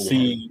to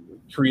see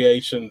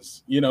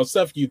creations,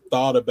 stuff you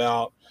thought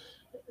about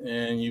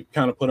and you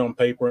kind of put on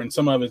paper, and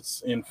some of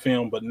it's in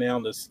film, but now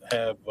this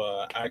have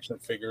action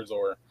figures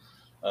or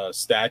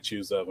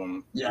statues of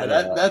them. Yeah,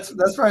 that's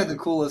probably the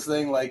coolest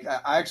thing. Like,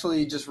 I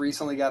actually just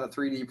recently got a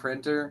 3D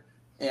printer,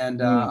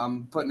 and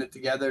I'm putting it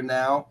together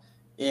now.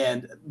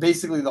 And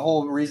basically, the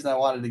whole reason I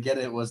wanted to get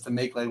it was to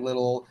make like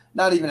little,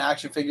 not even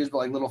action figures, but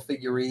like little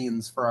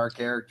figurines for our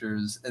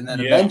characters. And then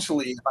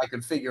eventually, if I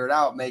could figure it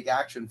out, make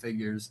action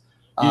figures.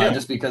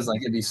 Just because like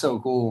it'd be so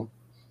cool.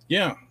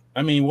 Yeah,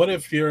 I mean, what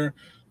if your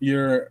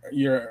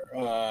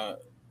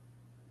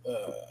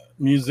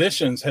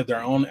musicians had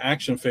their own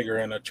action figure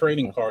and a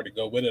trading card to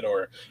go with it,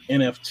 or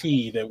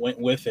NFT that went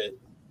with it?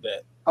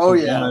 That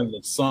the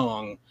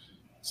song.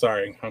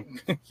 Sorry, I'm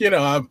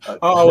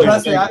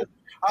always.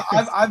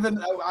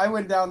 I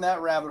went down that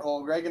rabbit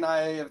hole. Greg and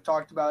I have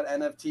talked about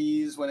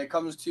NFTs when it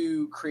comes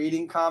to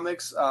creating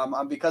comics.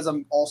 Because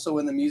I'm also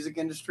in the music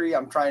industry,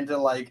 I'm trying to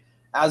like,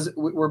 as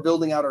we're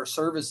building out our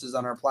services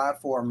on our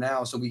platform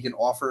now, so we can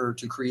offer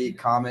to create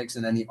comics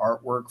and any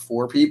artwork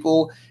for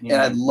people. And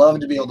I'd love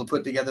to be able to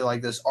put together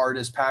like this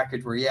artist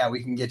package where,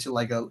 we can get you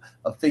like a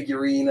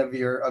figurine of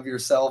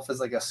yourself as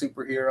like a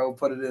superhero,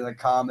 put it in a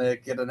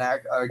comic, get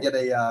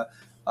a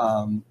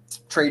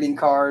trading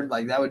card.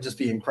 Like that would just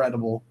be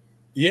incredible.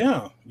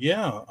 Yeah,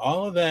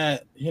 all of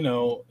that.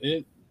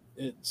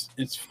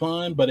 It's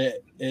fun, but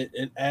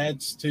it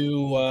adds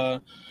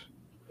to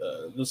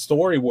the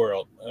story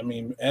world. I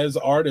mean, as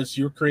artists,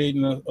 you're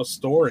creating a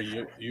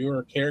story. You're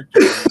a character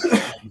in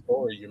the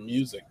story. Your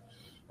music,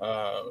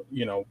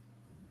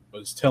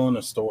 was telling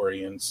a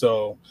story, and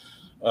so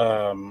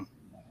I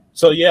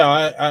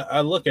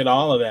look at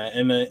all of that,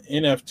 and the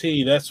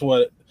NFT. That's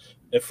what.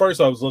 At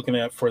first, I was looking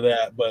at for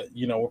that, but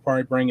we'll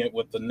probably bring it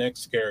with the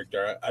next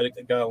character. I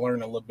got to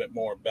learn a little bit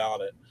more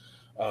about it,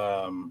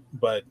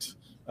 but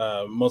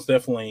most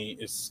definitely,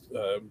 it's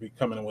be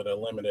coming with a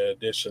limited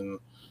edition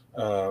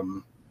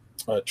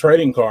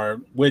trading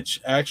card, which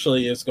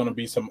actually is going to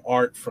be some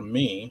art from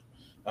me.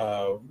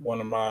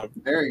 One of my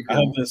very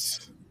cool.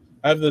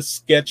 I have this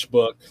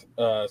sketchbook,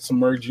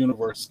 Submerged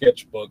Universe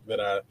sketchbook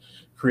that I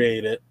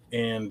created,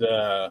 and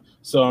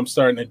so I'm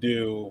starting to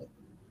do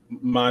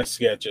my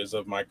sketches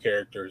of my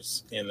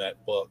characters in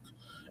that book.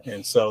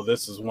 And so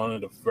this is one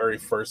of the very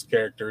first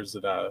characters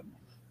that I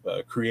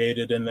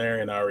created in there,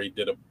 and I already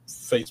did a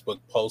Facebook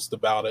post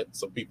about it.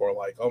 So people are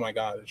like, "Oh my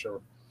God, it's your,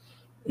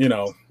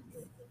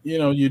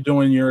 you're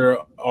doing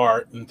your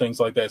art and things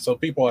like that." So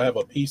people have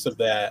a piece of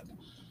that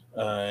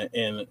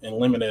in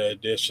limited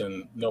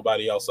edition.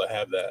 Nobody else will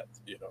have that,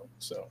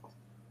 so.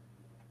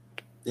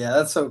 Yeah,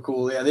 that's so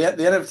cool. Yeah,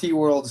 the NFT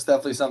world is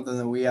definitely something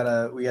that we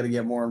gotta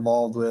get more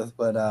involved with.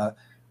 But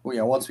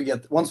once we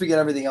get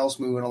everything else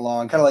moving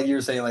along, kind of like you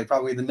were saying, like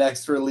probably the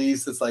next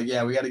release, it's like,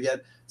 we got to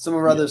get some of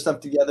our other stuff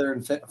together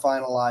and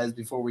finalized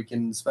before we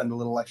can spend a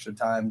little extra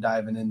time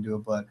diving into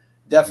it. But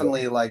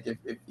definitely, like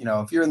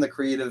if you're in the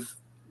creative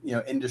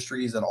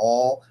industries at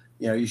all,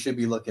 you should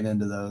be looking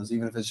into those,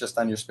 even if it's just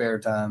on your spare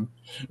time.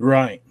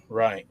 Right.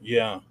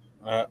 Yeah,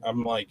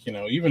 I'm like,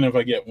 even if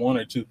I get one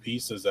or two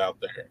pieces out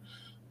there,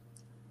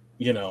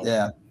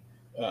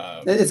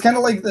 it's kind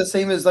of like the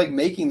same as like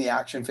making the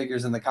action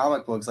figures in the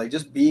comic books, like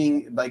just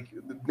being like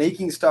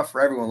making stuff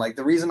for everyone. Like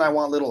the reason I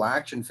want little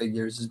action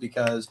figures is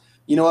because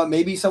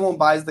maybe someone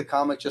buys the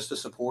comic just to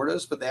support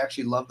us, but they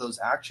actually love those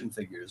action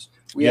figures.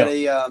 We had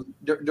a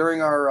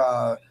during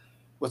our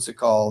what's it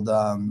called,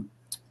 the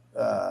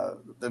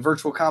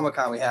virtual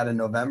Comic-Con we had in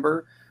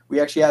November, we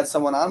actually had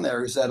someone on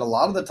there who said a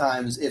lot of the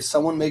times if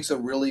someone makes a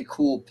really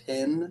cool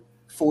pin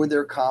for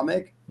their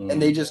comic and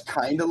they just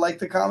kind of like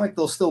the comic,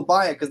 they'll still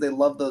buy it because they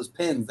love those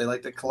pins. They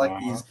like to collect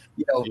these,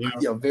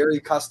 very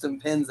custom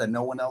pins that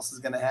no one else is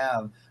going to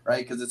have,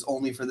 right? Because it's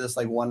only for this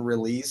like one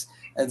release.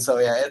 And so,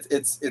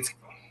 it's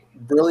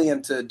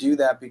brilliant to do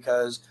that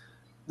because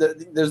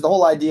there's the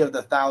whole idea of the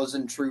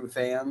 1,000 true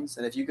fans.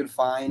 And if you can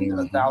find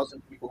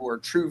 1,000 people who are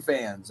true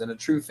fans, and a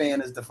true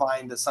fan is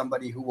defined as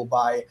somebody who will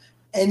buy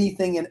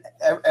anything and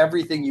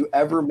everything you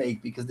ever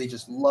make because they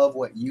just love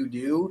what you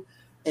do.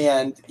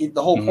 And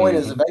the whole point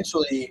is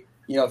eventually,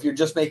 if you're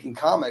just making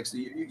comics,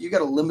 you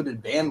got a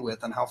limited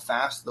bandwidth on how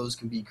fast those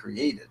can be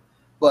created.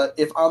 But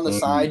if on the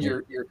side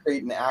you're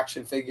creating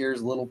action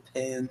figures, little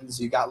pins,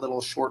 you got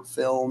little short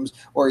films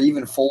or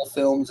even full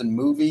films and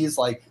movies,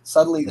 like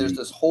suddenly there's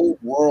this whole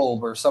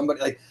world where somebody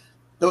like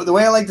the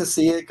way I like to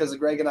see it, because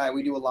Greg and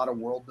we do a lot of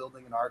world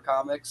building in our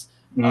comics.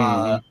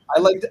 I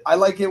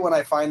like it when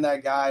I find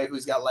that guy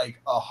who's got like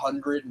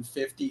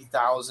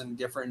 150,000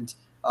 different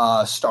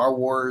Star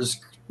Wars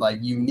like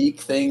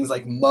unique things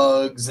like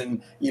mugs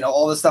and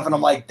all this stuff, and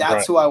I'm like,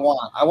 that's who I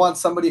want. I want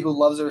somebody who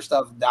loves their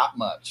stuff that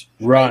much,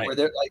 right? Where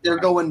they're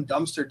going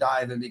dumpster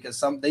diving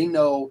because they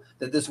know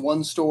that this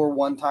one store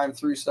one time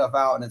threw stuff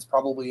out and it's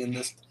probably in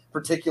this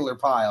particular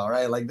pile,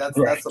 right? Like that's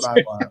what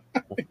I want.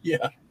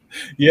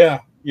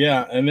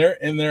 Yeah, and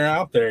they're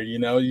out there.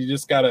 You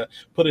just gotta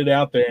put it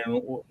out there.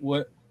 And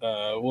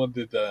what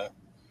did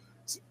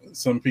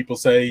some people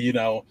say?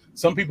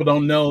 Some people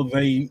don't know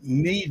they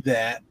need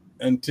that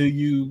until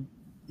you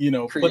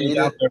put it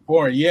out there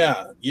for it.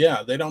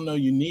 Yeah, they don't know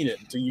you need it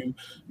until you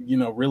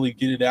really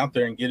get it out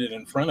there and get it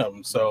in front of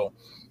them. So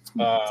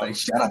it's like,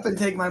 shut up and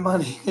take my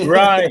money.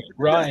 right.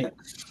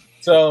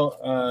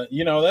 So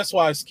that's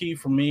why it's key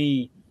for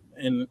me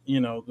and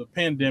the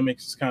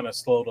pandemic's kind of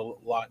slowed a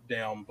lot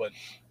down, but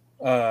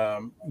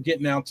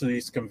getting out to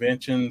these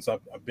conventions,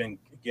 I've been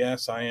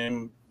I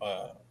am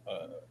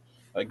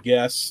a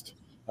guest,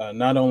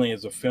 not only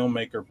as a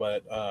filmmaker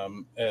but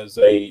as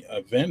a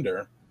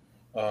vendor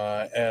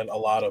at a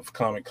lot of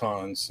Comic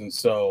Cons, and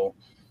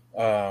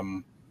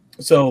um,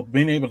 so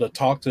being able to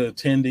talk to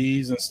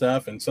attendees and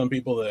stuff, and some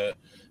people that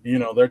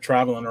they're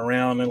traveling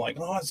around and like,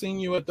 oh, I seen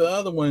you at the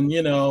other one,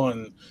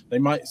 and they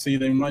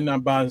might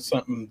not buy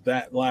something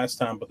that last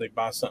time, but they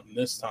buy something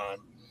this time.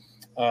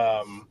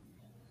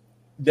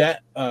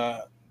 That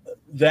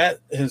that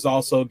has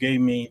also gave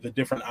me the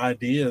different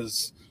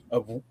ideas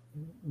of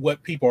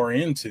what people are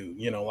into,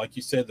 like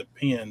you said, the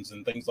pins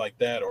and things like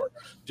that, or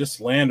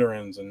just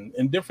lanterns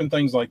and different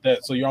things like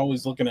that. So you're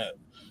always looking at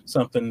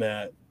something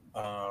that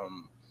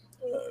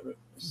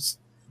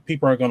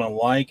people are going to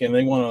like and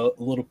they want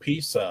a little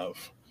piece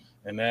of.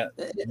 And that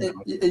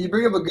you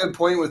bring up a good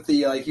point with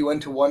the like, you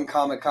went to one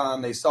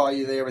Comic-Con, they saw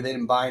you there, but they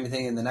didn't buy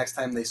anything, and the next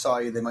time they saw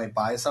you, they might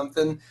buy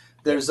something.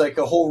 There's like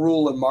a whole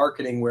rule in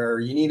marketing where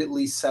you need at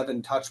least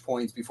 7 touch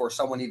points before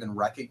someone even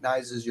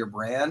recognizes your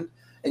brand,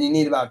 and you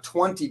need about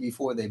 20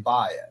 before they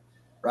buy it,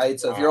 right?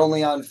 So if you're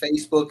only on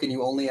Facebook and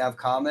you only have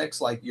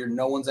comics, like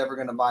no one's ever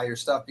going to buy your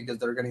stuff because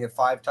they're going to get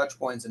 5 touch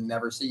points and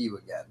never see you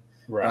again.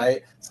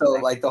 Right. So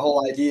like the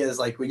whole idea is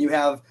like when you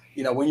have,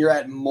 when you're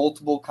at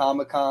multiple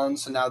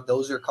Comic-Cons, so now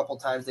those are a couple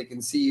times they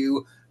can see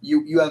you.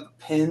 You have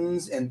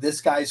pins, and this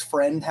guy's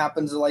friend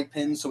happens to like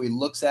pins, so he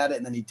looks at it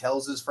and then he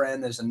tells his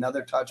friend. There's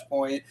another touch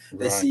point.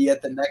 They see you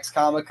at the next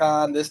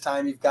Comic-Con. This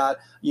time you've got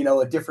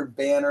a different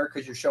banner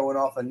because you're showing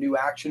off a new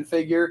action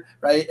figure,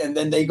 right? And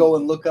then they go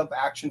and look up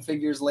action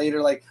figures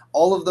later. Like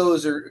all of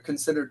those are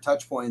considered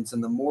touch points,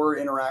 and the more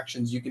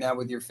interactions you can have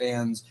with your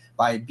fans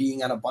by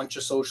being on a bunch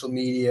of social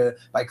media,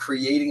 by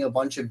creating a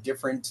bunch of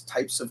different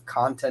types of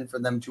content for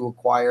them to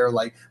acquire,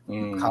 like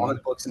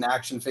comic books and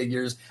action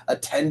figures,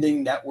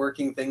 attending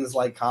networking things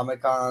like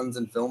Comic-Cons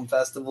and film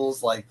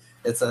festivals. Like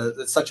it's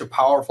such a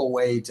powerful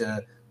way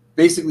to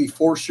basically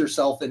force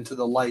yourself into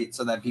the light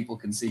so that people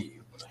can see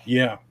you.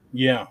 Yeah.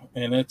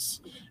 And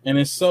it's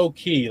so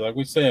key. Like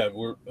we said,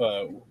 we're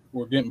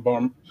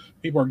getting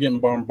people are getting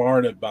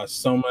bombarded by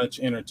so much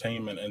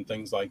entertainment and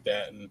things like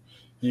that. And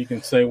you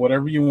can say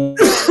whatever you want,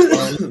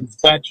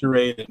 it's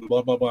saturated and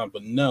blah, blah, blah.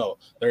 But no,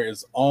 there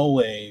is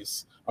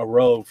always a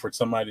road for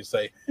somebody to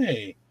say,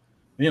 hey,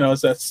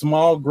 it's that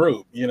small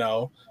group,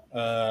 that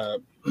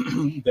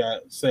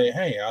say,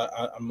 hey,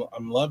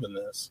 I'm loving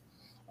this.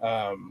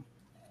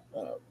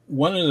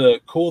 One of the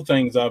cool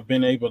things I've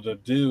been able to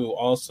do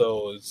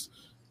also is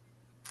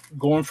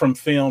going from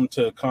film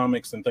to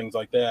comics and things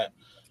like that.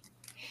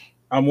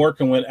 I'm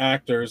working with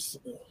actors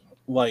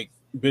like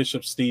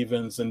Bishop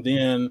Stevens, and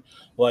then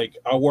like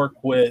I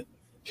work with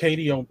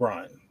Katie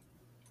O'Brien.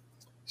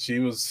 She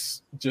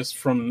was just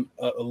from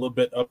a little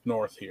bit up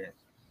north here.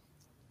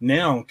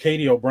 Now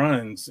Katie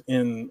O'Brien's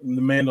in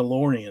The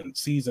Mandalorian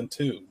season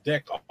 2,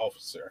 deck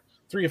officer,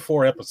 3 or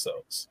 4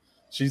 episodes.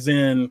 She's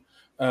in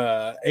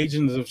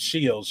Agents of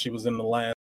S.H.I.E.L.D. She was in the last